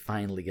for us to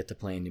finally get to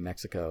play in New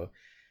Mexico.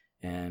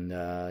 And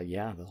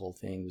the whole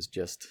thing was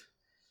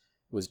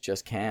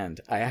just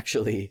canned.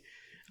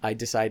 I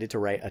decided to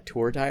write a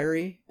tour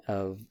diary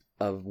of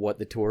what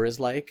the tour is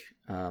like,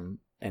 and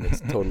it's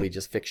totally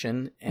just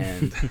fiction.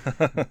 And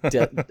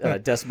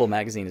Decibel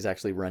Magazine is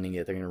actually running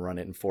it. They're going to run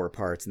it in 4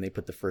 parts, and they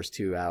put the first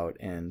 2 out.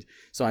 And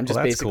so I'm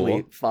just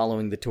basically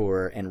following the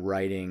tour and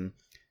writing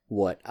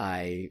what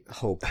I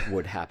hope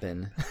would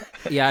happen.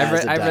 Yeah, I've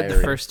read the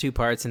first 2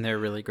 parts, and they're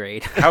really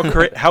great.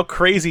 How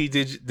crazy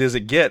does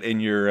it get in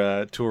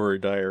your tour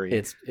diary?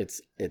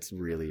 It's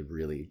really,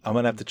 really. I'm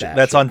gonna have to check.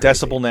 That's on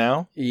crazy. Decibel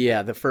now.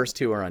 Yeah, the first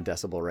 2 are on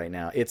Decibel right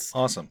now. It's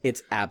awesome.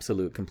 It's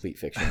absolute complete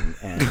fiction,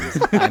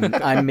 and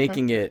I'm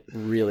making it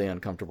really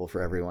uncomfortable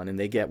for everyone, and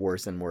they get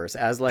worse and worse.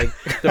 As like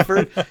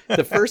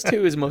the first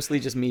 2 is mostly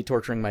just me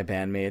torturing my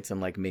bandmates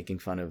and like making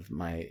fun of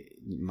my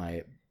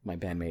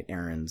bandmate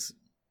Aaron's.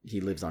 He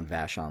lives on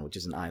Vashon, which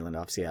is an island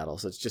off Seattle.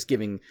 So it's just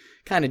giving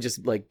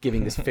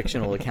this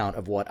fictional account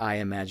of what I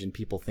imagine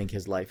people think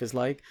his life is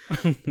like.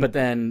 But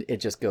then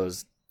it just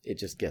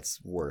gets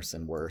worse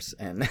and worse.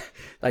 And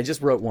I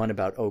just wrote one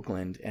about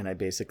Oakland, and I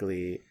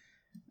basically,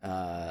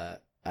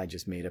 I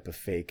just made up a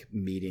fake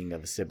meeting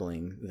of a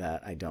sibling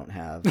that I don't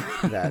have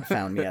that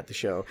found me at the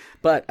show.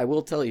 But I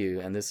will tell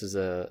you, and this is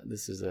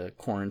a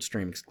Corn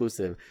Stream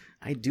exclusive,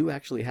 I do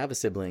actually have a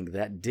sibling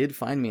that did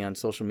find me on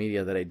social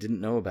media that I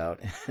didn't know about.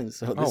 And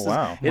so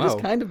it is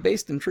kind of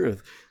based in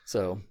truth.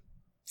 So,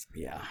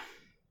 yeah.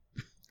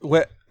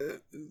 What?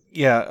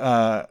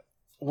 Yeah.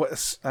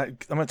 I'm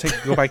gonna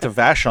go back to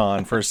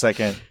Vashon for a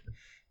second.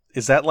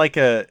 Is that like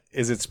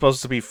is it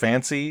supposed to be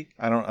fancy?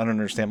 I don't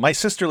understand. My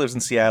sister lives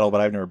in Seattle,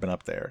 but I've never been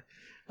up there.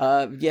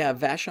 Yeah,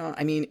 Vashon.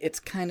 I mean, it's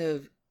kind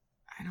of,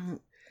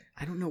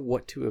 I don't know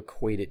what to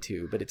equate it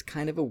to, but it's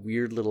kind of a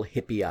weird little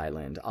hippie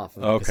island off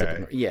of the Pacific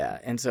North. Yeah,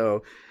 and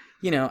so,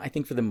 I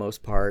think for the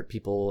most part,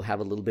 people have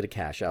a little bit of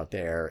cash out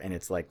there, and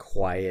it's like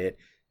quiet,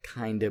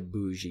 kind of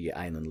bougie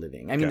island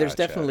living. I mean, there's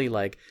definitely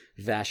like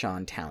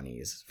Vashon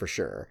townies for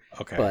sure.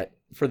 Okay. But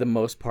for the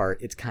most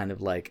part, it's kind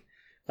of like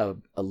a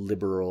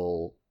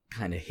liberal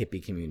kind of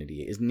hippie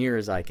community, as near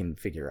as I can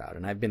figure out.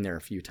 And I've been there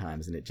a few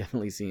times, and it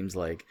definitely seems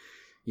like,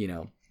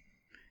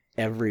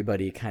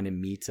 everybody kind of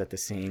meets at the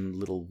same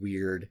little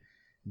weird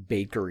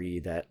bakery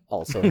that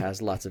also has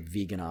lots of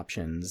vegan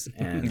options,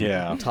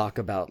 and talk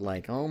about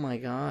like, oh my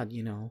God,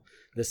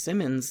 the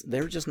Simmons,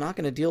 they're just not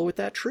going to deal with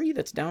that tree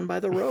that's down by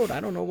the road. I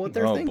don't know what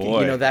they're thinking.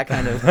 Boy. That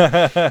kind of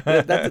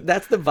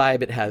that's the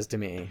vibe it has to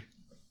me.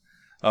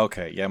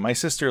 Okay, yeah, my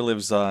sister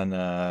lives on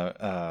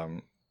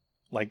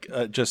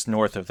just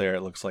north of there.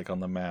 It looks like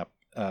on the map,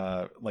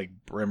 like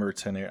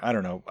Bremerton area. I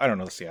don't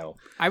know Seattle.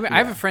 I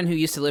have a friend who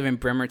used to live in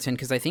Bremerton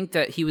because I think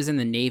that he was in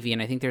the Navy,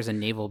 and I think there's a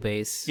naval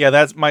base. Yeah,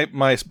 that's my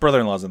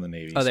brother-in-law's in the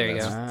Navy. Oh, there you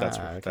go.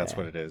 That's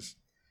what it is.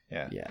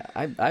 Yeah. Yeah,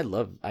 I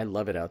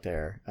love it out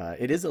there.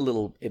 It is a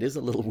little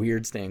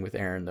weird staying with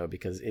Aaron though,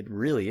 because it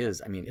really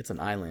is. I mean, it's an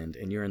island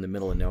and you're in the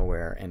middle of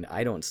nowhere, and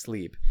I don't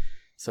sleep.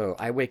 So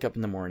I wake up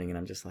in the morning and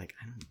I'm just like,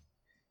 I don't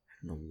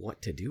know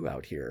what to do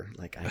out here.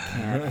 Like I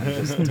can't. I'm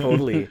just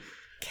totally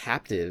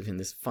captive in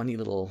this funny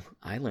little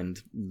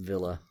island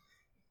villa.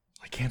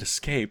 I can't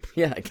escape.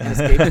 Yeah, I can't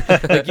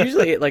escape. Like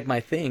usually, like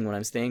my thing when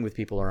I'm staying with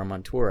people or I'm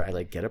on tour, I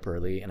like get up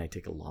early and I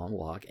take a long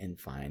walk and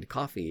find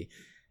coffee.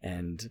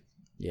 And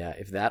yeah,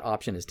 if that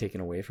option is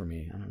taken away from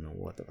me, I don't know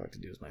what the fuck to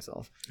do with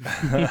myself.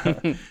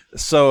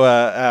 So,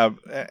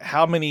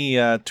 how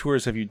many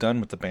tours have you done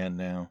with the band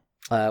now?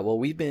 Well,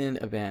 we've been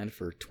a band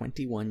for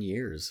 21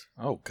 years.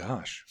 Oh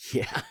gosh.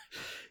 Yeah,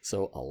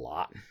 so a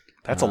lot.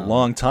 That's a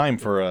long time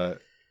for a.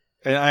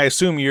 And I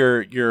assume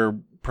you're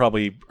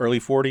probably early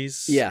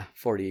 40s. Yeah,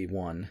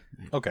 41.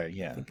 Okay,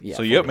 yeah. Yeah,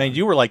 so 41.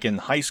 you were like in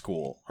high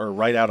school or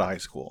right out of high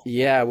school.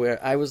 Yeah, where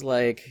I was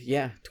like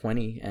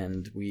 20,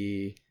 and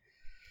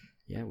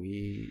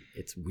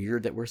it's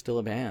weird that we're still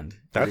a band.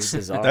 That's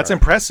bizarre. That's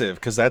impressive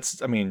because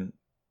that's, I mean,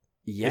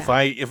 Yeah. if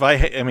I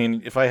had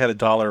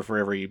 $1 for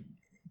every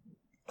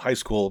high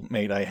school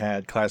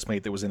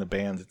classmate that was in a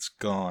band, it's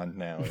gone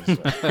now.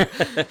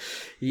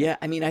 Yeah,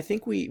 I mean, I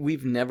think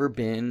we've never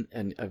been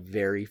a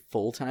very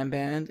full-time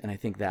band, and I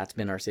think that's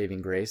been our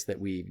saving grace, that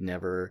we've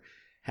never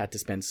had to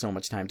spend so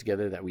much time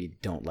together that we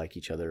don't like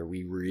each other.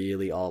 We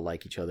really all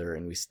like each other,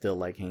 and we still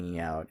like hanging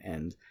out,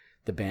 and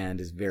the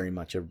band is very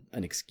much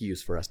an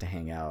excuse for us to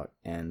hang out.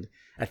 And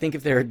I think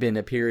if there had been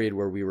a period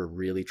where we were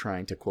really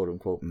trying to quote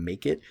unquote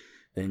make it,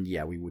 then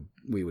yeah, we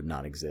would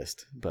not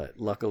exist. But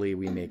luckily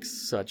we make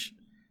such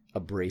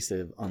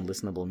abrasive,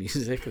 unlistenable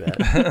music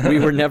that we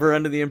were never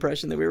under the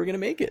impression that we were going to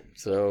make it.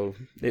 So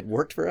it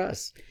worked for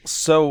us.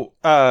 So,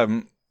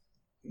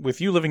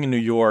 with you living in New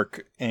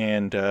York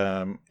and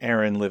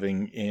Aaron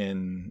living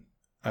in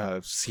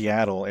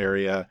Seattle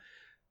area,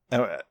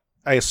 I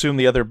assume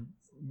the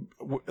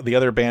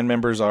other band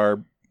members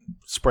are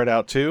spread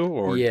out too,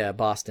 or yeah,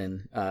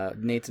 Boston.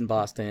 Nate's in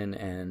Boston,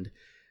 and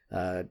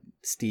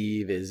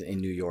Steve is in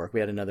New York. We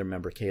had another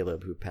member,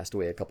 Caleb, who passed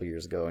away a couple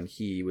years ago, and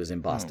he was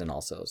in Boston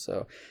also.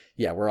 So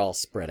yeah, we're all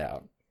spread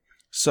out.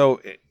 So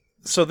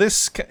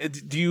this,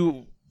 do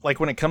you, like,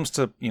 when it comes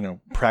to,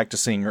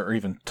 practicing or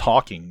even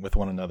talking with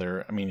one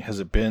another, I mean, has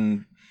it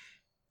been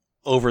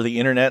over the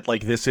internet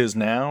like this is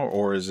now,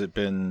 or has it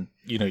been,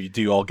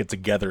 do you all get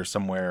together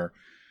somewhere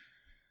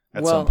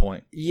at some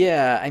point?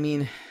 Yeah, I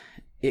mean,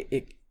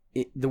 it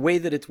the way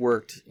that it's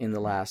worked in the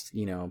last,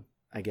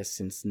 I guess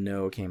since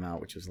No came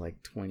out, which was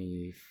like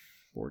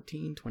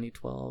 2014,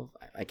 2012,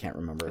 I can't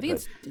remember. I think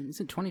is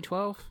it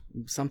 2012?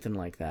 Something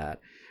like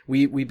that.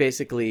 We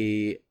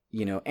basically,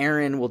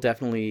 Aaron will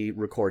definitely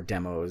record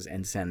demos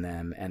and send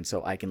them, and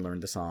so I can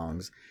learn the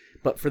songs.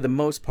 But for the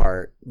most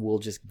part, we'll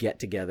just get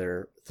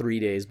together 3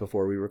 days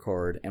before we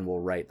record, and we'll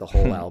write the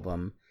whole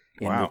album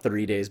in the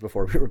 3 days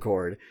before we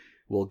record.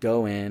 We'll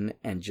go in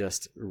and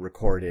just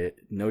record it,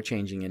 no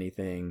changing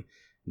anything,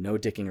 no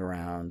dicking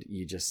around.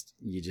 You just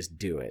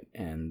do it,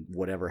 and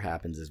whatever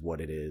happens is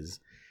what it is.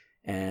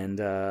 And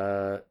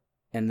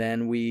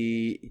then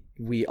we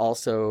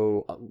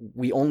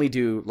only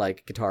do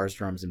like guitars,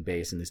 drums, and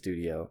bass in the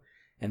studio,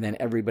 and then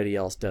everybody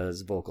else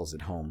does vocals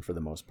at home for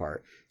the most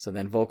part. So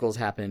then vocals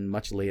happen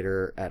much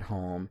later at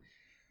home,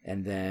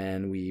 and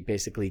then we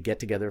basically get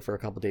together for a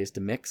couple days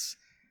to mix,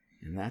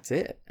 and that's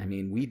it. I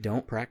mean, we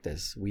don't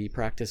practice. We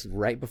practice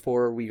right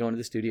before we go into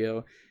the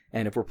studio,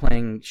 and if we're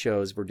playing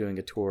shows, if we're doing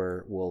a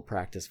tour, we'll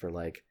practice for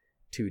like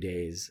 2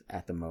 days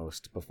at the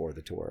most before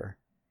the tour.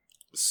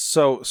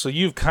 So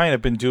you've kind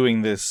of been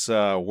doing this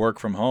work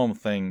from home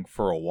thing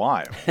for a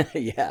while.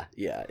 Yeah.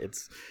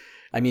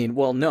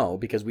 No,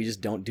 because we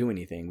just don't do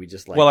anything. We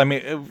just like. Well, I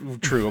mean,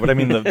 true, but I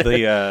mean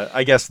the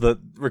I guess the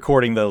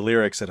recording the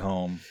lyrics at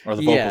home or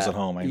the vocals at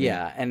home. I mean.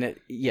 Yeah, and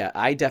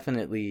I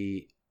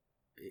definitely,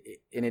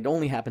 and it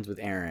only happens with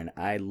Aaron.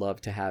 I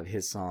love to have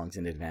his songs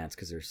in advance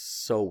because they're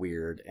so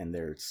weird and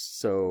they're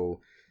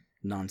so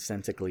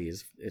nonsensically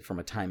from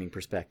a timing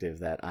perspective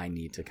that I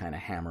need to kind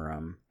of hammer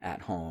them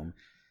at home.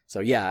 So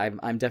yeah,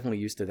 I'm definitely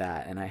used to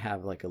that, and I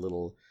have like a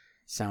little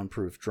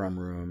soundproof drum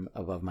room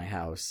above my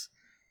house,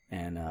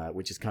 and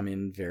which has come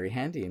in very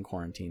handy in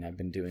quarantine. I've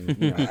been doing,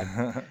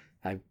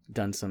 I've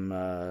done some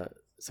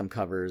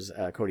covers.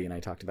 Cody and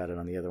I talked about it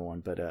on the other one,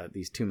 but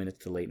these 2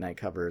 minutes to late night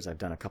covers, I've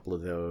done a couple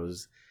of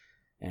those,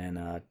 and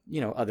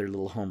other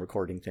little home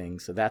recording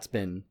things. So that's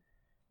been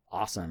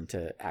awesome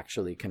to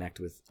actually connect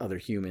with other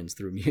humans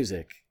through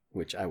music,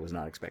 which I was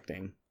not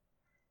expecting.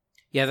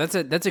 Yeah,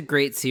 that's a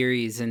great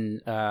series,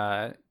 and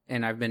I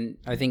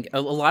think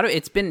a lot of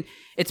it's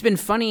been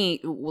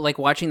funny, like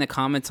watching the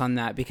comments on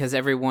that, because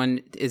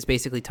everyone is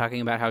basically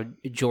talking about how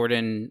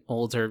Jordan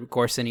Olds or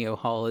Arsenio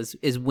Hall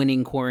is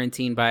winning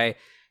quarantine by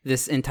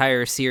this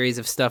entire series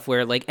of stuff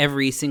where like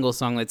every single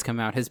song that's come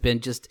out has been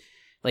just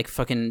like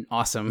fucking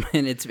awesome,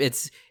 and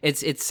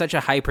it's such a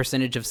high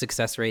percentage of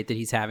success rate that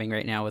he's having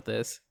right now with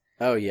this.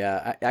 Oh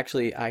yeah,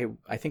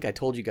 I think I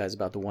told you guys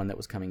about the one that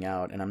was coming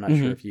out, and I'm not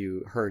sure if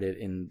you heard it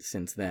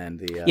since then.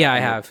 Yeah, I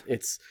have.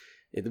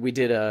 We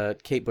did a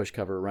Kate Bush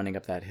cover, Running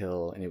Up That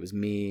Hill, and it was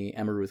me,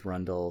 Emma Ruth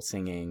Rundle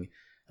singing,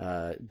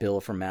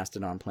 Bill from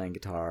Mastodon playing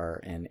guitar,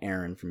 and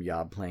Aaron from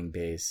Yob playing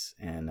bass,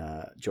 and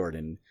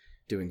Jordan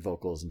doing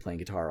vocals and playing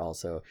guitar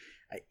also.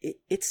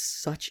 It's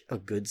such a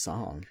good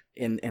song,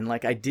 and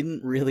like I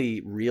didn't really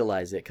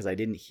realize it because I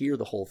didn't hear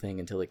the whole thing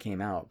until it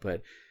came out,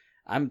 but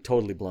I'm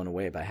totally blown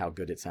away by how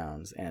good it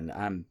sounds,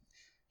 and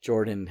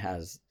Jordan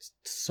has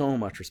so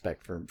much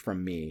respect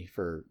from me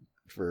for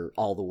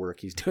all the work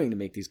he's doing to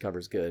make these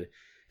covers good.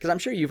 Because I'm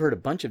sure you've heard a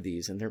bunch of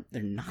these, and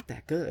they're not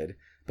that good,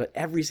 but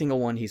every single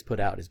one he's put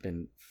out has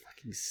been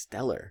fucking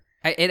stellar.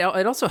 It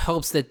also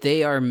helps that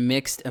they are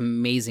mixed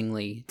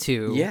amazingly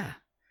too. Yeah,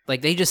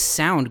 like they just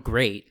sound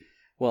great.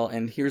 Well,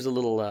 and here's a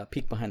little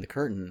peek behind the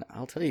curtain.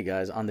 I'll tell you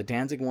guys, on the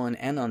Danzig one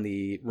and on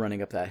the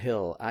Running Up That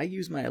Hill, I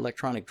use my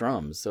electronic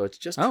drums, so it's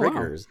just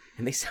triggers, wow.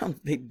 And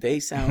they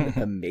sound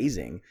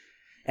amazing.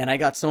 And I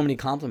got so many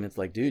compliments,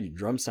 like, dude, your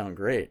drums sound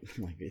great.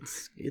 I'm like,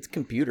 it's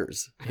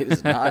computers. It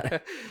is not.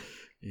 It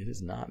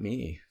is not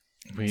me.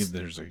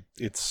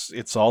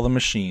 It's all the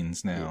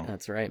machines now. Yeah,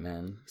 that's right,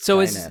 man.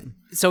 So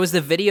is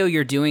the video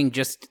you're doing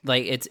just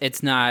like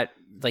it's not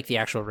like the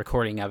actual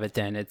recording of it?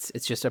 Then it's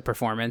just a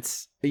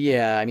performance.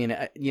 Yeah, I mean,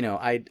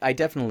 I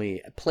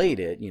definitely played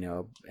it,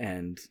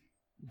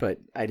 but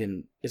I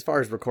didn't. As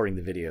far as recording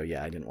the video,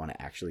 I didn't want to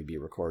actually be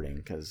recording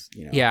because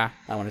I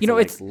wanted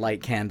to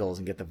light candles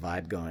and get the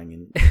vibe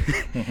going.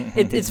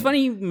 And it's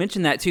funny you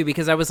mentioned that too,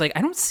 because I was like,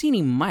 I don't see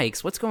any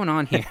mics. What's going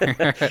on here?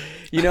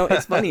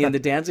 It's funny. In the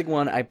Danzig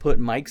one, I put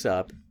mics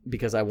up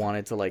because I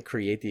wanted to like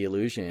create the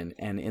illusion,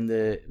 and in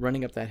the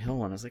Running Up That Hill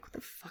one, I was like, what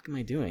the fuck am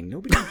I doing?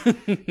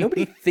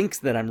 Nobody thinks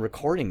that I'm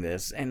recording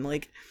this, and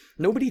like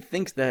nobody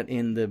thinks that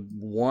in the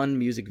one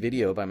music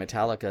video by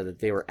Metallica that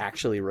they were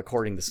actually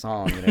recording the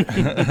song in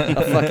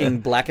a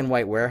fucking black and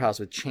white warehouse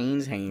with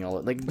chains hanging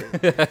all like.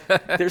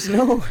 There's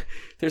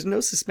no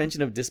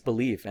suspension of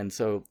disbelief, and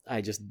so I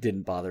just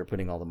didn't bother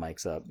putting all the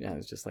mics up. Yeah, I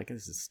was just like,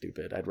 this is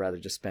stupid. I'd rather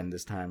just spend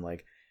this time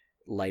like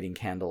lighting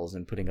candles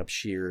and putting up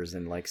shears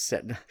and like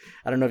set.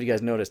 I don't know if you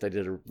guys noticed, I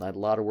had a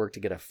lot of work to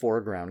get a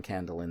foreground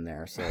candle in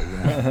there, so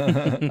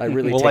I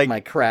really take my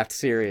craft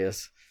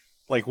serious.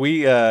 Like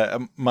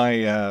the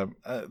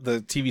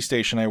TV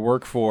station I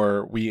work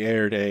for, we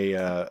aired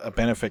a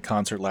benefit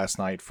concert last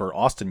night for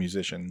Austin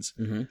musicians,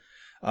 and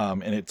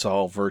it's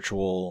all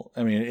virtual.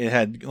 I mean, it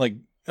had like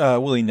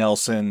Willie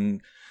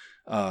Nelson,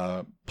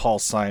 Paul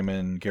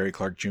Simon, Gary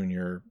Clark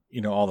Jr.,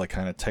 all that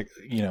kind of tech,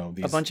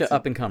 these, a bunch of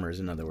up and comers,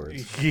 in other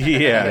words.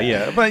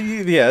 Yeah, but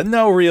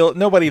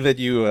nobody that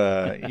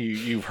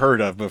you've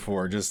heard of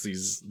before, just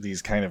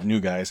these kind of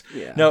new guys.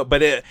 Yeah. No,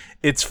 but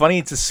it's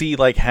funny to see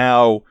like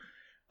how.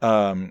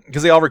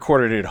 Because they all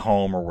recorded it at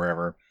home or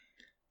wherever,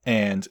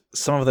 and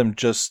some of them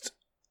just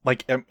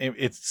like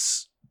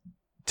it's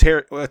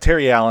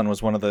Terry Allen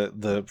was one of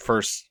the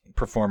first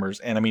performers,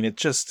 and I mean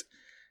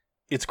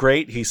it's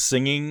great. He's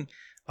singing,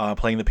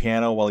 playing the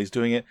piano while he's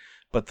doing it,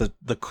 but the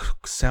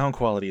sound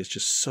quality is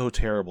just so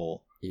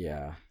terrible.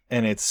 Yeah,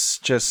 and it's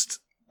just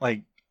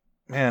like,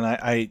 man,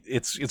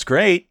 it's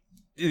great,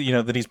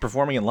 that he's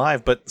performing it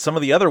live, but some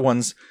of the other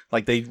ones,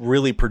 like they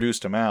really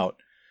produced him out.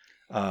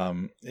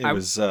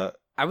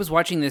 I was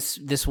watching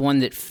this one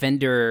that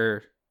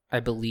Fender, I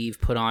believe,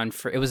 put on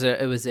for it was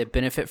a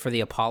benefit for the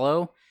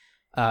Apollo,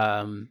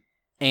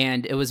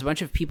 and it was a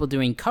bunch of people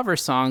doing cover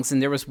songs, and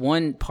there was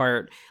one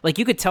part like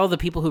you could tell the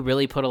people who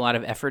really put a lot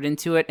of effort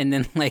into it, and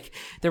then like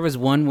there was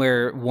one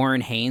where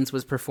Warren Haynes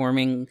was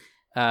performing,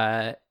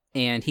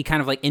 and he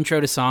kind of like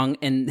introed a song,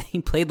 and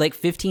he played like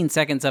 15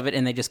 seconds of it,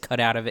 and they just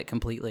cut out of it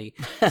completely.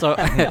 So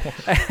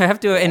I have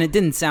to, and it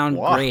didn't sound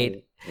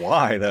great.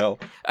 Why though?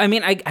 I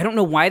mean, I don't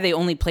know why they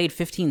only played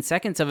 15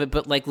 seconds of it,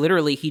 but like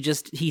literally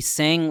he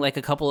sang like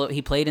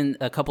he played in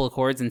a couple of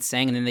chords and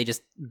sang, and then they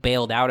just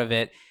bailed out of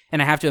it. And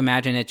I have to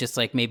imagine it just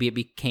like maybe it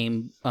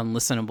became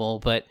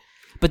unlistenable, but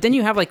then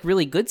you have like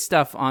really good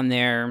stuff on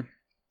there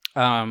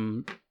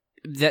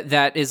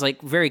that is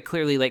like very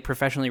clearly like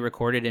professionally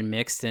recorded and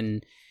mixed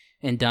and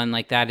done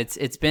like that.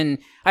 It's been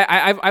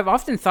I've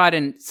often thought,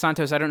 and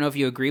Santos, I don't know if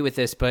you agree with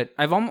this, but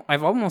I've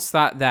almost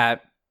thought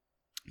that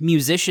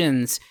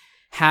musicians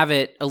have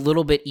it a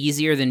little bit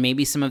easier than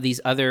maybe some of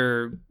these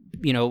other,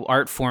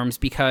 art forms,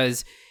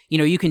 because,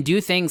 you can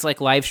do things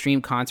like live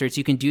stream concerts,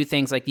 you can do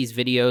things like these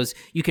videos,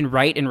 you can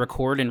write and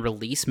record and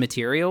release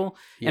material.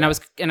 Yeah.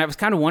 And I was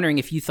kind of wondering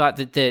if you thought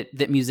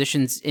that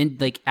musicians in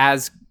like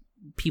as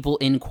people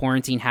in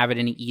quarantine have it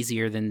any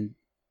easier than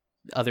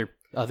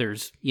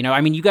others. You know,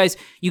 I mean, you guys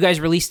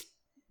released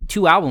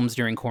 2 albums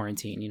during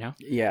quarantine. You know.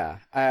 Yeah,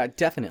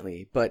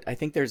 definitely. But I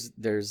think there's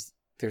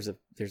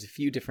a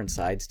few different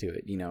sides to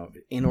it. You know,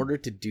 in order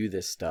to do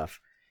this stuff,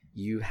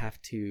 you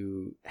have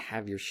to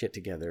have your shit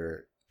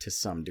together to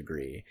some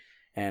degree.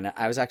 And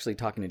I was actually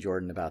talking to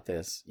Jordan about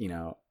this, you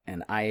know,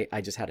 and I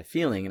just had a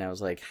feeling, and I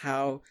was like,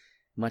 how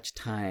much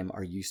time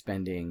are you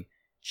spending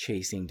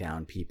chasing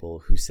down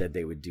people who said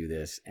they would do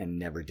this and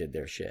never did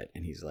their shit?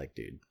 And he's like,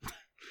 dude,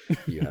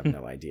 you have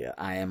no idea.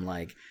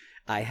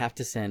 I have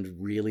to send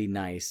really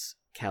nice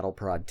cattle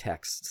prod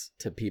texts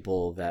to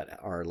people that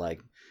are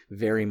like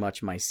very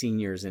much my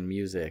seniors in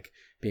music,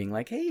 being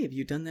like, hey, have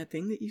you done that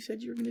thing that you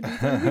said you were going to do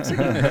 3 weeks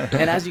ago?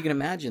 And as you can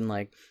imagine,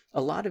 like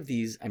a lot of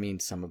these, I mean,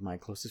 some of my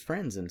closest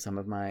friends and some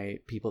of my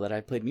people that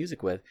I've played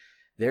music with,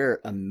 they're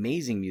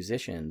amazing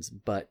musicians,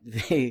 but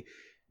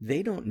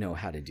they don't know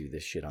how to do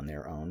this shit on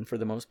their own for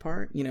the most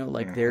part. You know,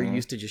 like they're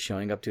used to just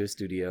showing up to a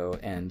studio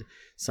and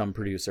some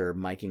producer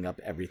miking up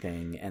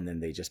everything and then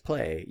they just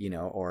play, you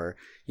know, or,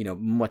 you know,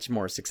 much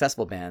more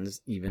successful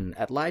bands, even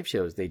at live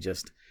shows, they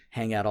just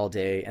hang out all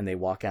day and they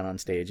walk out on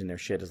stage and their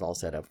shit is all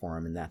set up for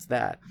them. And that's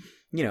that.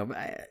 You know,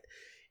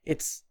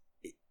 it's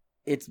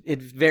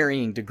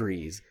varying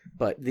degrees,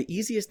 but the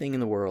easiest thing in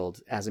the world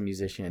as a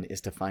musician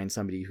is to find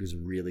somebody who's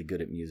really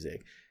good at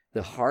music.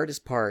 The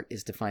hardest part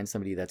is to find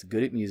somebody that's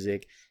good at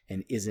music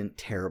and isn't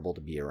terrible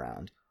to be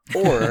around,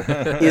 or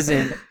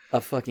isn't a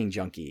fucking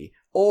junkie,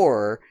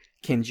 or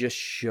can just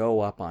show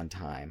up on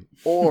time,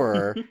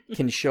 or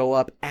can show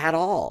up at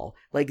all.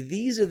 Like,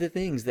 these are the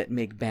things that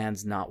make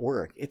bands not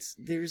work.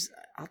 There's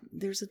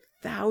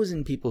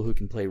 1,000 people who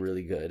can play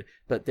really good,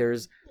 but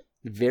there's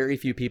very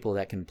few people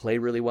that can play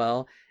really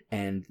well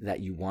and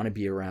that you want to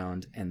be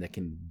around and that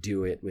can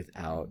do it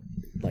without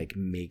like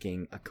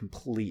making a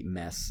complete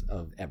mess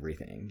of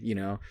everything, you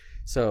know?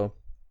 So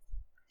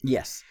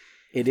yes,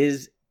 it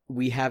is.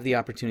 We have the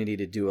opportunity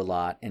to do a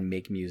lot and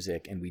make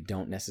music, and we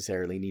don't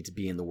necessarily need to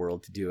be in the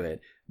world to do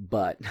it,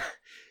 but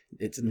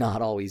it's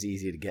not always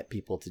easy to get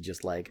people to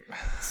just like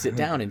sit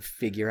down and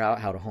figure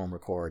out how to home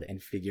record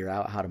and figure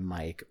out how to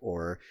mic,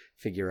 or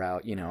figure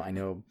out, you know, I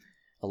know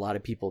a lot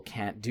of people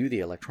can't do the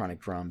electronic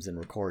drums and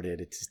record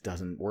it. It just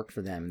doesn't work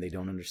for them. They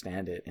don't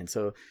understand it. And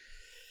so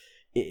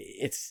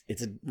it's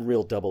a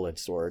real double-edged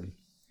sword.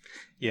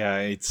 Yeah,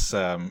 it's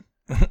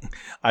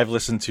I've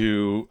listened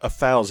to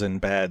 1,000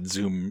 bad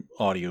Zoom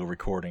audio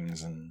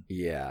recordings, and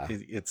yeah,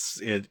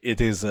 it's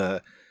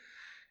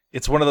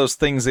one of those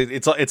things.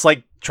 It's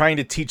like trying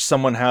to teach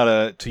someone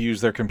how to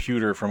use their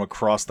computer from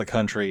across the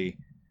country,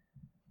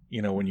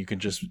 you know, when you can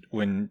just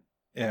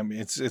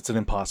it's an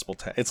impossible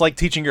task. It's like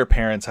teaching your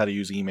parents how to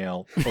use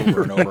email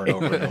over and over and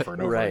over and over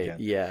and over right, again.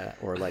 Yeah,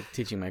 or like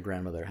teaching my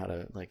grandmother how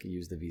to like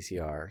use the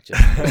VCR.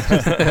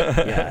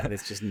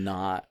 It's just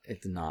not.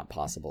 It's not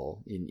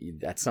possible.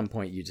 At some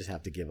point, you just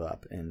have to give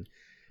up. And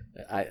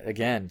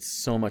again,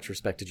 so much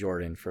respect to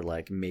Jordan for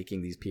like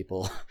making these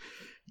people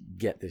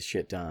get this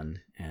shit done,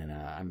 and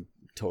I'm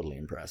totally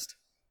impressed.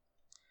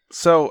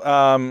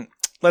 So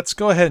let's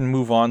go ahead and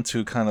move on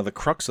to kind of the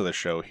crux of the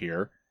show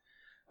here.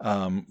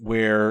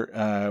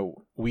 Where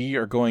we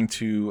are going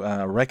to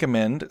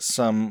recommend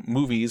some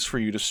movies for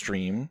you to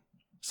stream,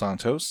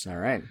 Santos. All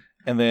right.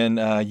 And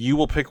then you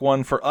will pick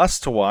one for us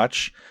to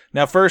watch.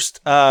 Now,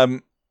 first,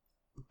 kind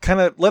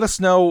of let us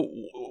know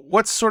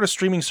what sort of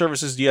streaming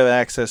services do you have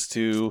access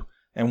to,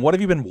 and what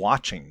have you been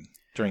watching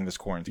during this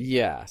quarantine?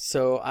 Yeah,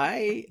 so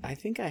I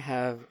think I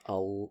have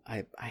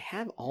I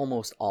have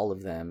almost all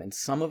of them, and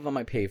some of them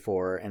I pay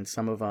for, and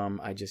some of them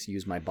I just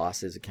use my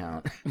boss's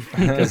account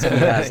because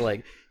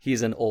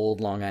he's an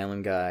old Long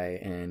Island guy,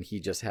 and he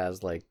just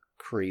has like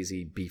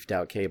crazy beefed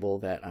out cable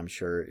that I'm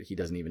sure he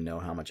doesn't even know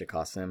how much it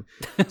costs him.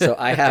 So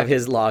I have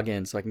his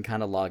login, so I can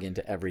kind of log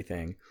into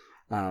everything.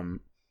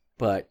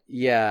 But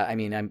yeah, I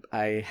mean,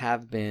 I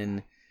have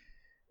been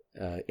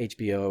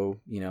HBO,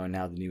 you know, and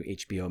now the new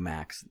HBO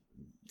Max.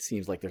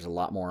 Seems like there's a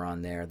lot more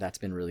on there. That's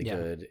been really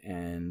good.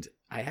 And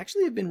I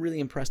actually have been really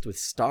impressed with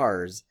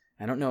Starz.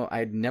 I don't know.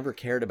 I'd never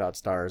cared about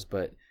Starz,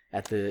 but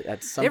at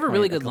some they have a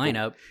really good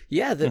lineup.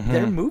 Yeah,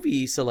 their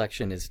movie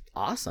selection is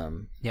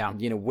awesome. Yeah,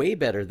 you know, way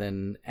better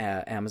than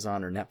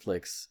Amazon or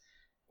Netflix,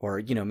 or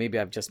you know, maybe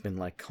I've just been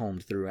like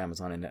combed through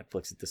Amazon and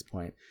Netflix at this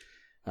point.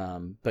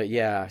 But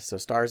yeah, so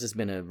Starz has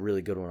been a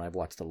really good one. I've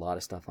watched a lot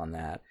of stuff on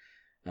that,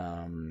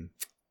 and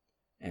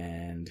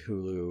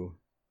Hulu.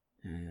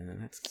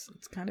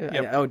 It's kind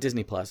of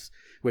Disney Plus,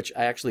 which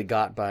I actually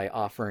got by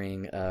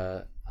offering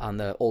on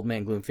the Old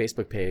Man Gloom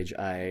Facebook page.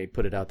 I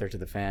put it out there to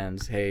the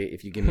fans. Hey,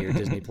 if you give me your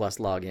Disney Plus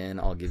login,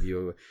 I'll give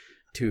you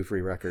 2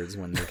 free records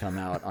when they come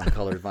out on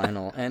colored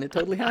vinyl, and it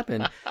totally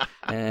happened.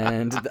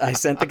 And I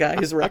sent the guy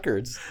his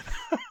records.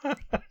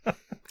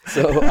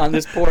 So on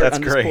this poor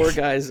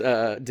guy's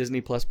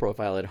Disney Plus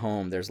profile at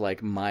home, there's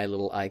like my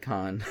little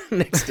icon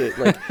next to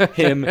like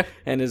him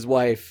and his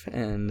wife,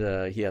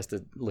 and he has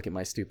to look at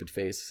my stupid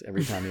face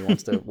every time he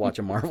wants to watch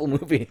a Marvel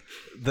movie.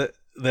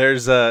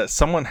 There's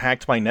someone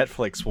hacked my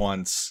Netflix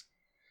once,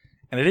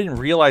 and I didn't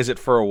realize it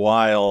for a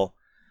while.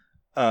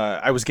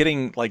 I was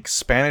getting like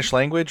Spanish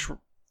language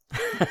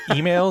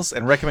emails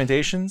and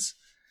recommendations.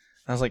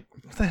 I was like,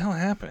 what the hell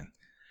happened?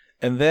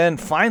 And then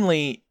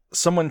finally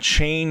someone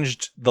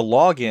changed the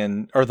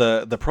login or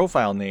the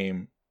profile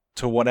name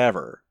to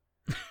whatever.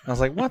 I was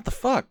like, what the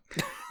fuck?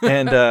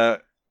 And so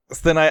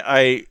then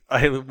I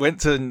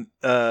went to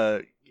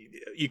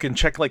you can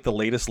check like the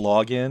latest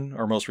login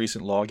or most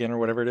recent login or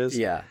whatever it is.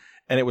 Yeah.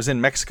 And it was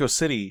in Mexico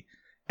City,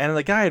 and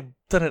the guy had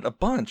done it a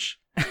bunch.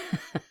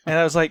 And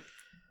I was like,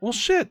 well,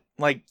 shit.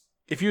 Like,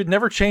 if you had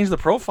never changed the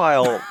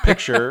profile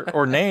picture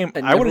or name,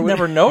 I would have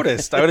never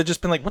noticed. I would have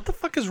just been like, what the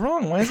fuck is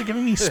wrong? Why is it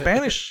giving me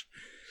Spanish?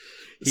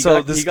 He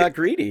got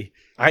greedy.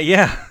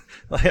 Yeah.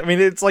 I mean,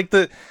 it's like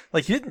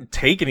he didn't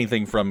take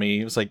anything from me.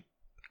 He was like,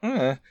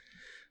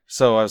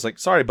 So I was like,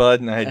 sorry,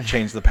 bud. And I had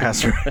changed the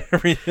password and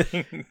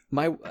everything.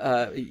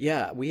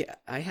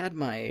 I had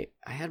my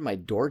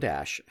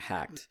DoorDash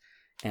hacked.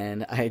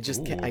 And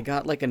I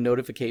got like a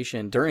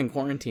notification during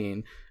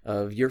quarantine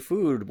of your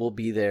food will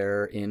be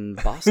there in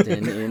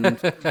Boston in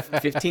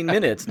 15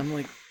 minutes. And I'm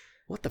like,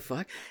 what the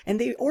fuck? And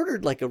they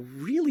ordered like a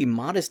really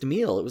modest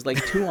meal. It was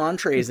like 2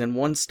 entrees and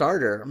 1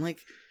 starter. I'm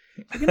like,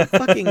 you're going to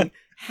fucking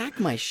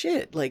hack my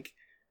shit. Like,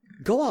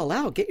 go all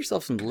out. Get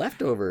yourself some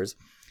leftovers.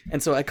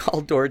 And so I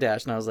called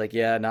DoorDash and I was like,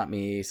 yeah, not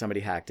me. Somebody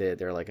hacked it.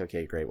 They're like,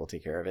 okay, great. We'll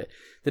take care of it.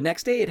 The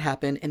next day it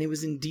happened and it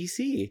was in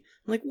DC.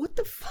 I'm like, what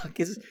the fuck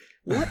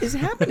what is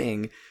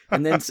happening?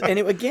 And then,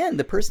 again,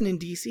 the person in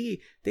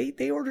DC,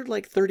 they ordered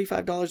like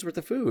 $35 worth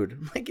of food.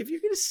 I'm like, if you're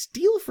going to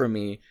steal from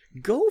me,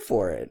 go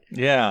for it.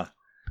 Yeah.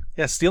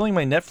 Yeah. Stealing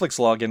my Netflix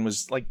login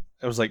was like,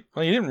 I was like,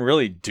 well, you didn't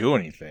really do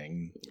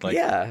anything. Like,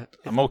 yeah.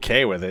 I'm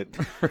okay with it.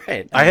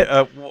 Right. I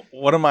had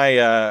one of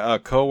my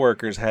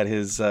coworkers had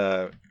his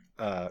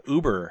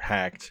Uber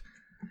hacked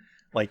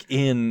like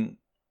in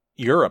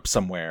Europe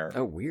somewhere.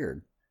 Oh,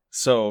 weird.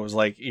 So it was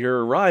like,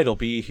 your ride will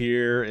be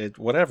here at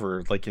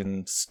whatever, like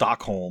in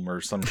Stockholm or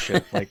some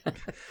shit. Like,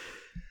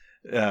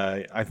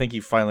 I think he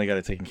finally got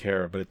it taken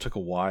care of, but it took a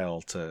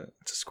while to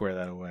square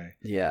that away.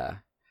 Yeah.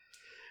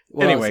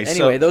 Well,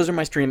 anyway, those are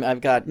my stream. I've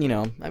got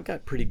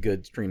pretty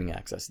good streaming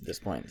access at this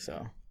point.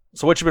 So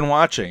what you been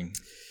watching?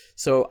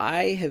 So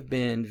I have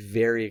been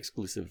very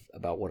exclusive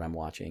about what I'm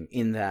watching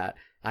in that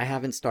I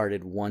haven't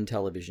started one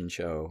television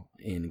show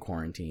in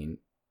quarantine.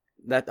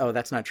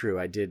 That's not true.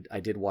 I did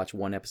watch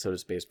 1 episode of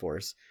Space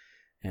Force,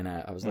 and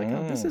I was like,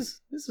 oh, this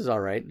is all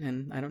right,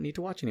 and I don't need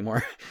to watch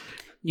anymore.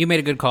 You made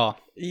a good call.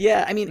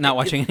 Yeah, I mean, not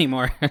watching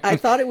anymore. I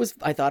thought it was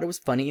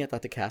funny. I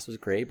thought the cast was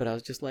great, but I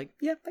was just like,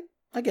 yeah,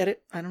 I get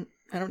it. I don't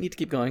need to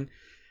keep going.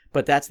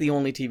 But that's the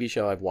only TV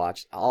show I've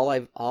watched. All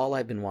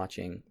I've been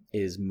watching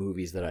is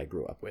movies that I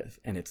grew up with,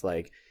 and it's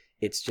like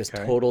it's just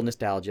total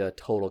nostalgia,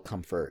 total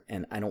comfort,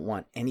 and I don't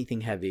want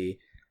anything heavy.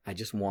 I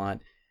just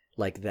want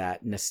like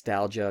that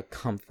nostalgia,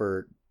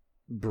 comfort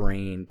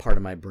part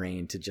of my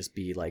brain to just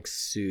be like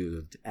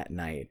soothed at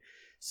night.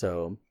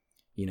 So,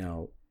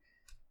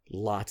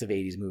 lots of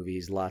 80s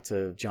movies, lots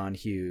of John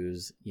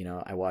Hughes.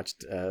 I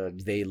watched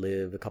They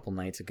Live a couple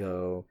nights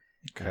ago.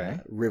 Okay.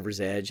 River's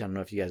Edge. I don't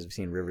know if you guys have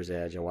seen River's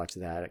Edge. I watched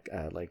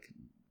that like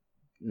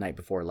night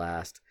before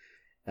last,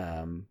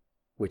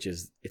 which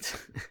is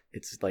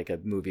it's like a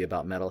movie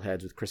about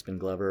metalheads with Crispin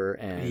Glover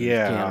and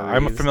yeah,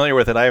 I'm familiar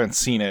with it. I haven't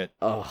seen it.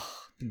 Oh,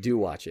 do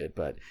watch it,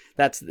 but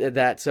that's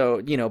that.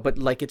 So but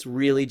like it's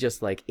really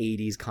just like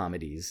 80s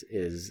comedies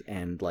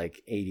and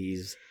like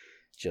 80s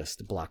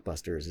just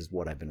blockbusters is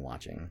what I've been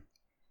watching.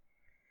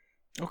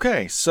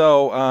 Okay,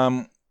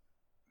 so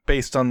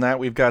based on that,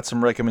 we've got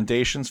some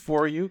recommendations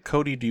for you.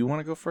 Cody, do you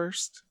want to go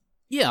first?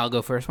 Yeah, I'll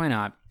go first. Why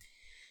not?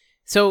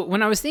 So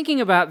when I was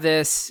thinking about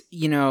this,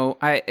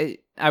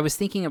 I was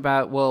thinking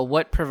about, well,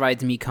 what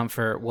provides me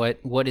comfort?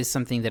 What is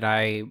something that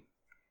I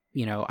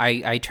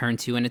turn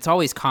to, and it's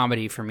always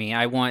comedy for me.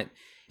 I want,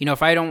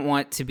 if I don't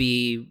want to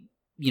be,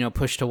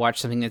 pushed to watch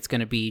something that's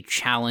going to be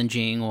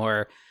challenging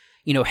or,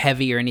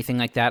 heavy or anything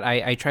like that,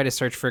 I try to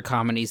search for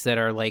comedies that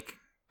are like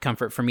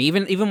comfort for me.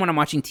 Even when I'm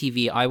watching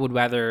TV, I would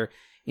rather,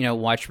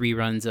 watch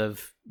reruns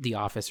of The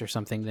Office or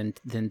something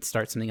than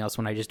start something else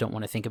when I just don't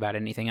want to think about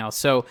anything else.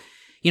 So,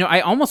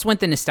 I almost went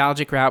the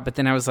nostalgic route, but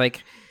then I was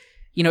like,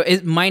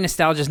 my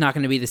nostalgia is not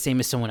going to be the same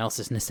as someone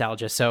else's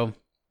nostalgia. So,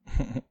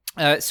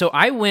 so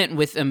I went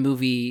with a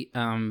movie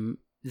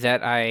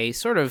that I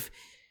sort of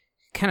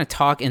kind of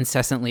talk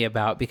incessantly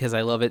about because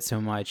I love it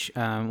so much,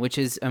 which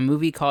is a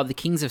movie called The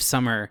Kings of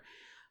Summer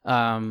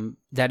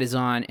that is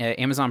on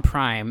Amazon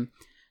Prime.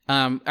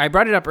 I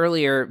brought it up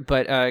earlier,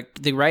 but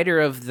the writer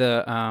of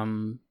the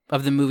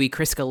movie,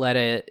 Chris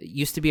Scaletta,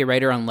 used to be a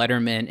writer on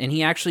Letterman, and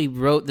he actually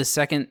wrote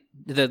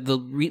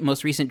the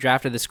most recent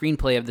draft of the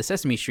screenplay of the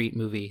Sesame Street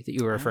movie that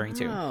you were referring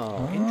to.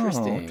 Oh,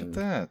 interesting. Look at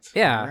that.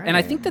 Yeah, right. And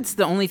I think that's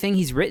the only thing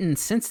he's written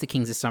since The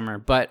Kings of Summer.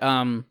 But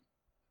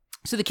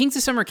so The Kings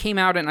of Summer came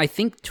out in, I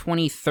think,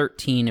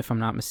 2013, if I'm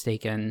not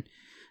mistaken.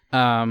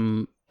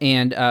 And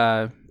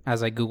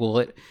as I Google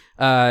it,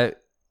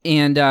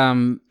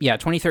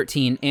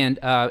 2013, and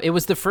it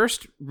was the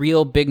first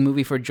real big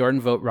movie for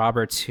Jordan Vogt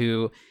Roberts,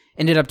 who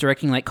ended up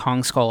directing like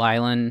Kong Skull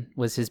Island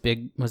was the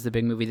big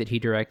movie that he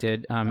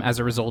directed as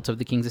a result of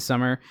the Kings of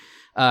Summer.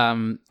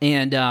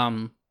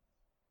 The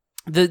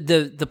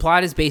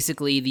plot is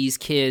basically these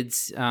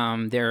kids,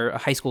 they're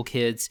high school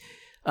kids,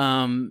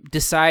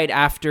 decide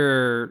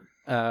after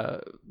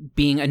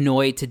being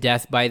annoyed to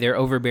death by their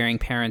overbearing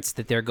parents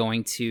that they're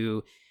going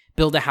to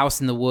build a house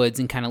in the woods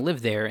and kind of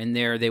live there. And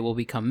there they will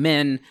become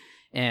men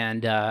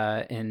and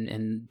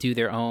do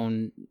their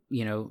own,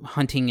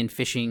 hunting and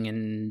fishing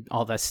and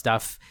all that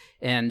stuff,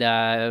 and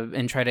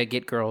try to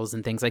get girls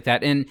and things like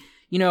that. And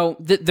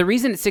the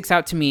reason it sticks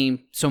out to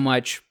me so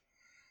much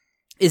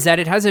is that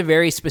it has a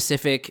very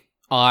specific,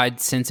 odd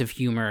sense of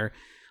humor.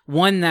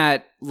 One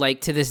that,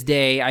 like, to this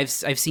day, I've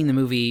seen the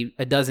movie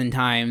a dozen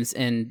times,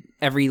 and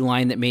every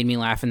line that made me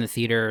laugh in the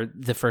theater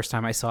the first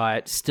time I saw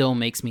it still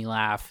makes me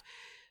laugh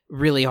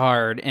really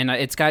hard. And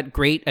it's got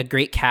a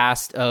great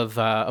cast of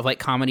like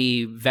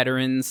comedy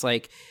veterans,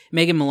 like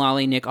Megan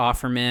Mullally, Nick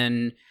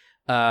Offerman,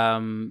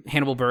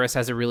 Hannibal Buress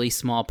has a really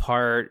small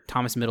part,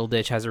 Thomas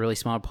Middleditch has a really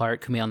small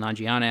part, Kumail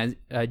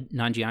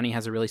Nanjiani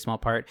has a really small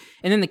part,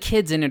 and then the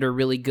kids in it are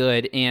really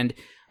good. And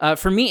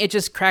for me, it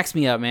just cracks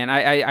me up, man.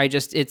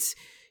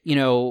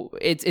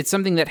 It's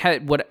something that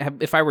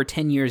if I were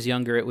 10 years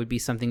younger, it would be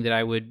something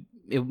that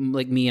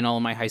like me and all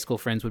of my high school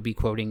friends would be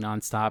quoting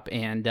nonstop.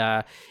 And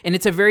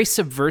it's a very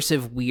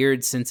subversive,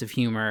 weird sense of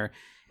humor.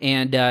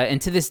 And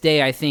to this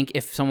day, I think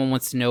if someone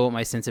wants to know what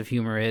my sense of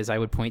humor is, I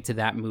would point to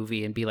that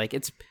movie and be like,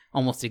 it's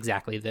almost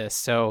exactly this.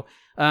 So,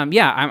 I'm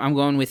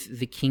going with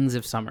The Kings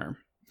of Summer.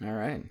 All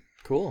right,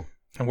 cool.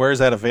 And where is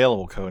that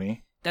available,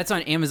 Cody? That's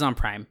on Amazon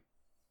Prime.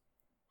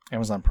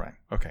 Amazon Prime.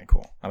 Okay,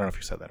 cool. I don't know if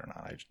you said that or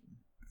not. I just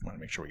want to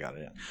make sure we got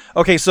it in.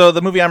 Okay, so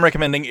the movie I'm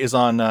recommending is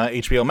on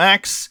HBO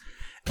Max,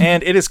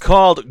 and it is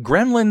called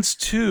Gremlins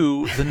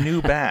 2: The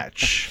New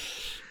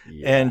Batch.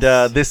 Yes. And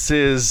this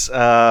is,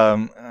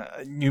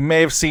 you may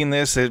have seen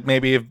this,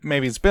 maybe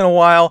it's been a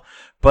while,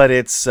 but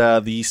it's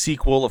the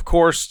sequel, of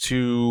course,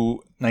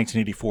 to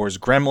 1984's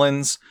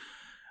Gremlins,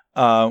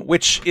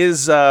 which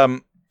is, a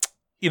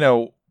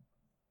kind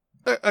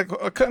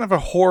of a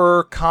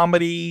horror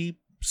comedy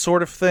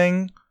sort of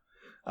thing.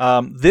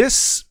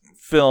 This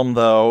film,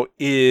 though,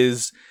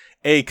 is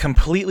a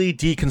completely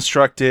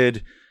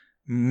deconstructed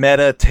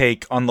meta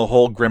take on the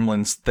whole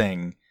Gremlins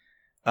thing.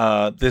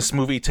 This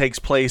movie takes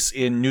place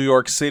in New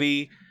York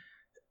City,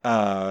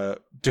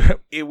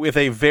 with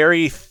a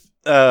very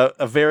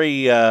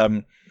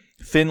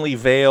thinly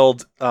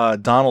veiled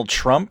Donald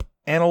Trump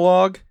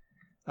analog,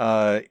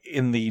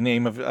 in the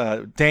name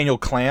of Daniel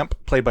Clamp,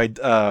 played by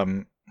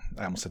I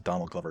almost said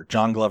Donald Glover,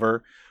 John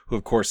Glover, who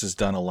of course has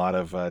done a lot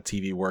of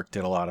TV work,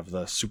 did a lot of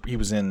he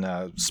was in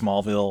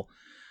Smallville,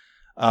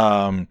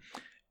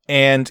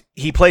 and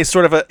he plays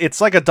sort of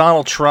it's like a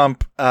Donald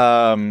Trump,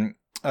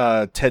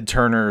 Ted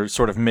Turner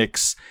sort of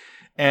mix.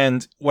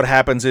 And what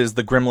happens is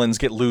the Gremlins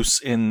get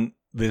loose in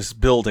this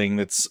building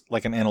that's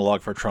like an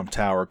analog for Trump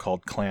Tower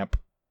called Clamp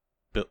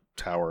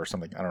Tower or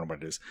something. I don't know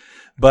what it is.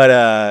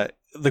 But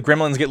the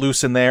Gremlins get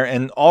loose in there,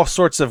 and all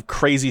sorts of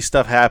crazy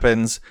stuff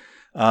happens.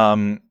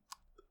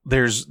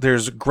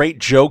 There's great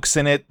jokes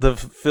in it. The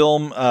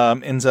film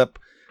ends up,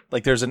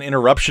 like, there's an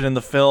interruption in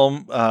the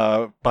film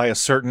by a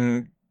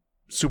certain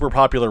super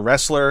popular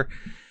wrestler.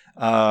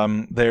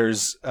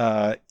 There's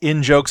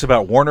in jokes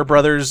about Warner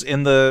Brothers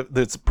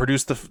that's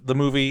produced the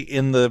movie,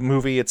 in the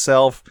movie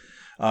itself,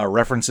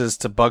 references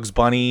to Bugs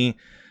Bunny,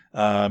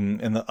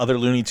 and the other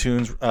Looney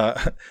Tunes,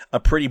 a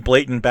pretty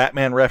blatant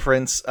Batman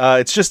reference.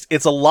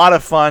 It's a lot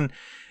of fun.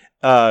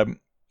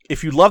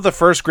 If you love the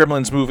first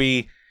Gremlins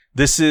movie,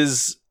 this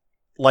is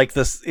like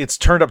this. It's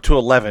turned up to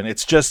 11.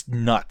 It's just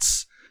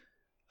nuts.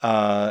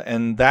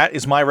 And that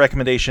is my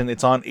recommendation.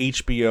 It's on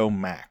HBO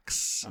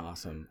Max.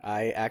 Awesome.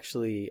 I've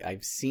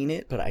seen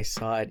it, but I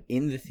saw it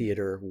in the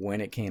theater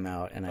when it came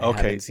out, and I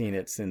haven't seen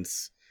it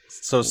since.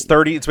 So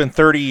it's been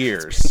 30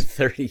 years.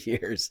 30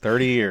 years.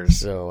 30 years.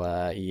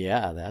 So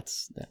yeah,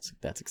 that's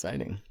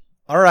exciting.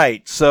 All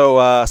right.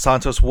 So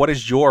Santos, what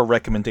is your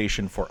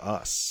recommendation for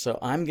us? So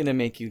I'm going to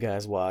make you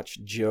guys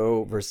watch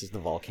Joe versus the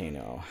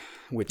Volcano,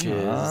 which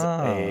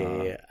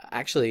is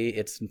actually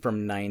it's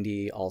from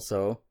 90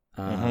 also.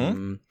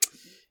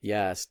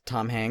 Yes,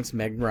 Tom Hanks,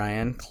 Meg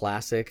Ryan,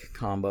 classic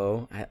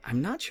combo.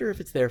 I'm not sure if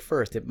it's their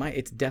first.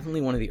 It's definitely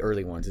one of the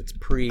early ones. It's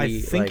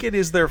I think it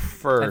is their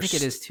first. I think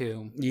it is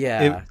too.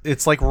 Yeah,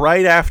 it's like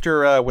right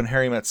after When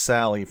Harry Met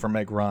Sally for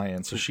Meg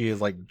Ryan, so she is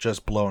like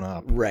just blown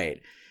up.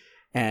 Right.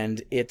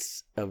 And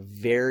it's a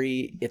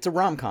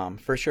rom-com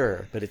for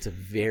sure, but it's a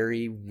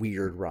very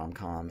weird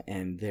rom-com,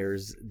 and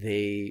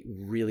they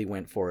really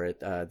went for it.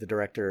 The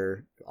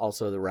director,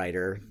 also the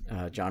writer,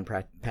 John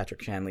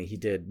Patrick Shanley, he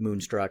did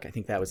Moonstruck. I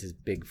think that was his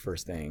big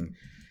first thing.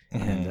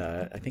 Mm-hmm. And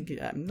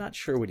I'm not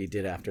sure what he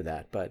did after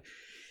that, but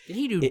did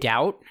he do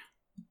Doubt?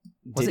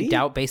 Was it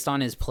Doubt based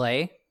on his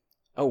play?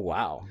 Oh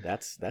wow,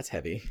 that's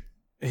heavy.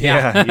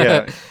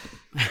 Yeah.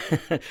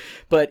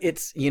 But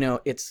it's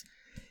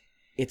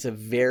it's a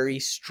very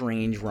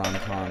strange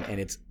rom-com, and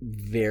it's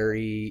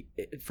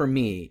for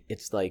me,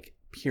 it's like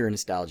pure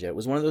nostalgia. It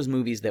was one of those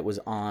movies that was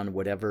on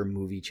whatever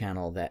movie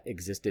channel that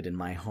existed in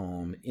my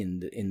home in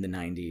the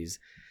 90s,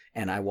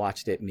 and I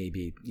watched it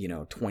maybe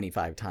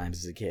 25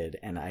 times as a kid,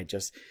 and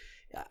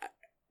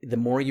the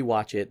more you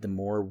watch it, the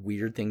more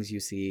weird things you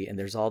see, and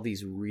there's all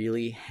these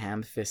really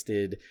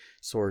ham-fisted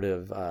sort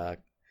of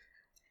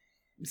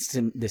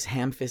this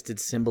ham-fisted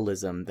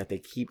symbolism that they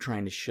keep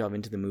trying to shove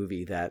into the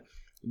movie that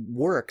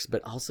works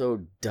but also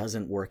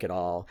doesn't work at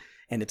all,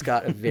 and it's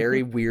got a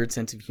very weird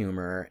sense of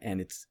humor, and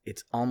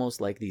it's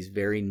almost like these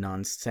very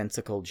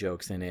nonsensical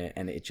jokes in it,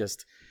 and it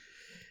just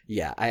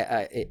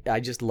I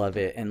just love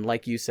it. And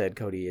like you said,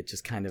 Cody, it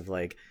just kind of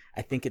like,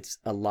 I think it's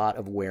a lot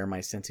of where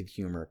my sense of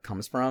humor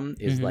comes from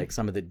is like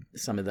some of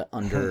the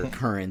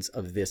undercurrents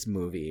of this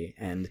movie,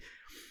 and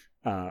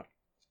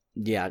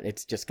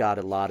it's just got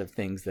a lot of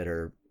things that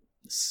are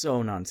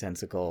so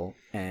nonsensical,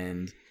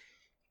 and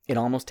it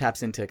almost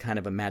taps into kind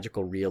of a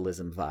magical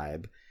realism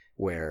vibe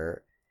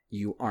where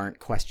you aren't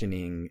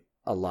questioning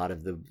a lot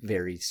of the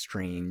very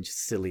strange,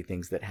 silly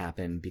things that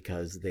happen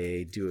because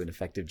they do an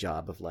effective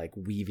job of like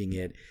weaving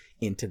it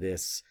into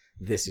this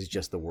is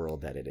just the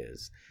world that it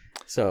is.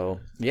 So,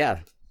 yeah.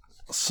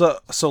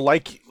 So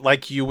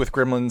like you with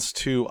Gremlins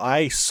 2,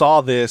 I saw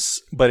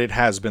this, but it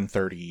has been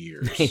 30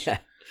 years. Yeah.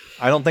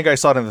 I don't think I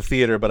saw it in the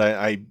theater, but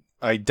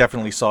I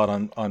definitely saw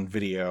it on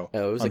video, it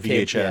was on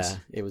VHS.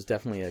 It was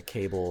definitely a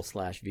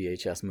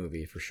cable/VHS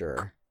movie for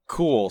sure.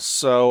 Cool.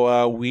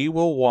 So we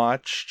will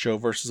watch Joe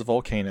versus the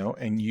Volcano,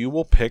 and you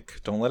will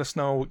pick, don't let us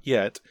know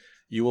yet,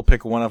 you will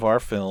pick one of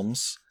our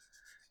films,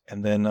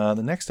 and then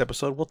the next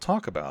episode we'll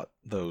talk about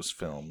those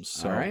films.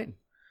 So, all right.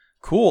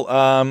 Cool.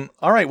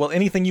 All right. Well,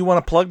 anything you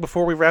want to plug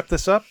before we wrap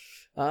this up?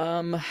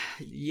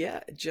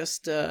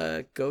 Just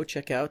go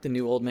check out the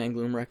new Old Man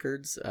Gloom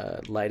records,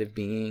 Light of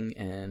Meaning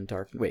and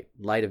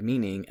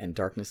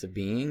Darkness of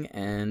Being,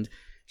 and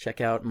check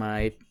out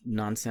my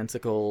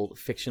nonsensical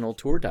fictional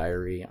tour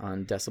diary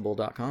on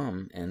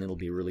decibel.com, and it'll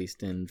be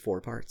released in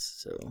 4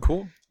 parts. So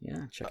cool.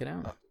 Yeah, check it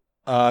out.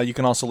 You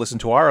can also listen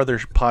to our other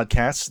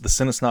podcasts, the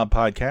Cinesnob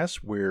podcast,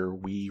 where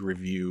we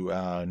review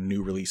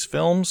new release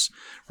films.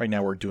 Right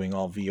now we're doing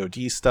all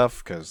VOD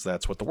stuff because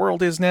that's what the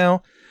world is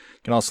now.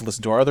 You can also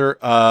listen to our other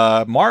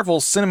Marvel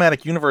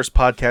Cinematic Universe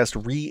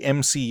podcast,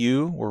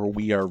 Re-MCU, where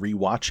we are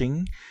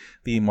rewatching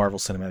the Marvel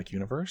Cinematic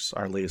Universe.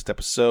 Our latest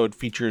episode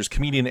features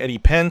comedian Eddie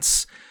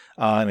Pence,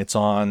 and it's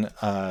on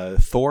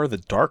Thor: The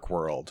Dark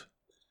World.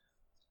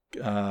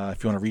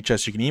 If you want to reach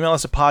us, you can email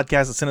us at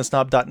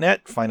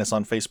podcast@cinesnob.net. Find us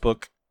on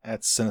Facebook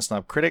at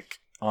Cinesnob Critic,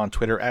 on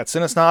Twitter at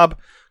Cinesnob.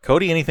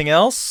 Cody, anything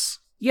else?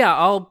 Yeah,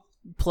 I'll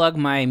plug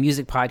my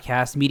music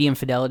podcast, Medium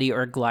Fidelity,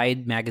 or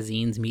Glide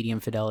Magazine's Medium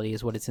Fidelity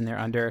is what it's in there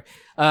under.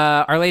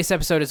 Our latest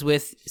episode is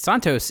with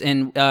Santos,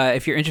 and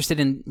if you're interested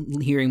in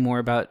hearing more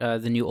about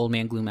the new Old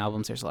Man Gloom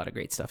albums, there's a lot of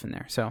great stuff in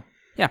there. So,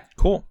 yeah.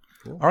 Cool.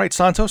 All right,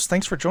 Santos,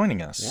 thanks for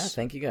joining us. Yeah,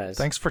 thank you guys.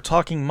 Thanks for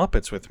talking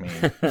Muppets with me.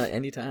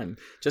 Anytime.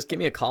 Just give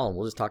me a call and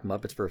we'll just talk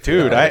Muppets for a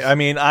few hours. I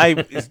mean,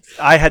 I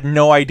had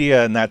no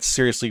idea, and that's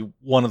seriously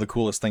one of the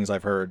coolest things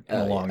I've heard in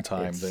a long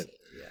time.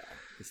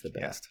 It's the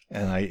best.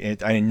 Yeah.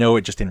 And I know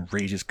it just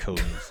enrages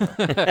Cody. So.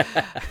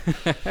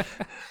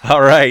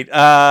 All right.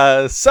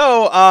 On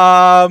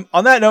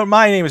that note,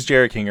 my name is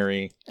Jared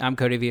Kingery. I'm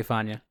Cody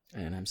Villafana.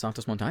 And I'm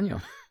Santos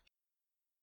Montano.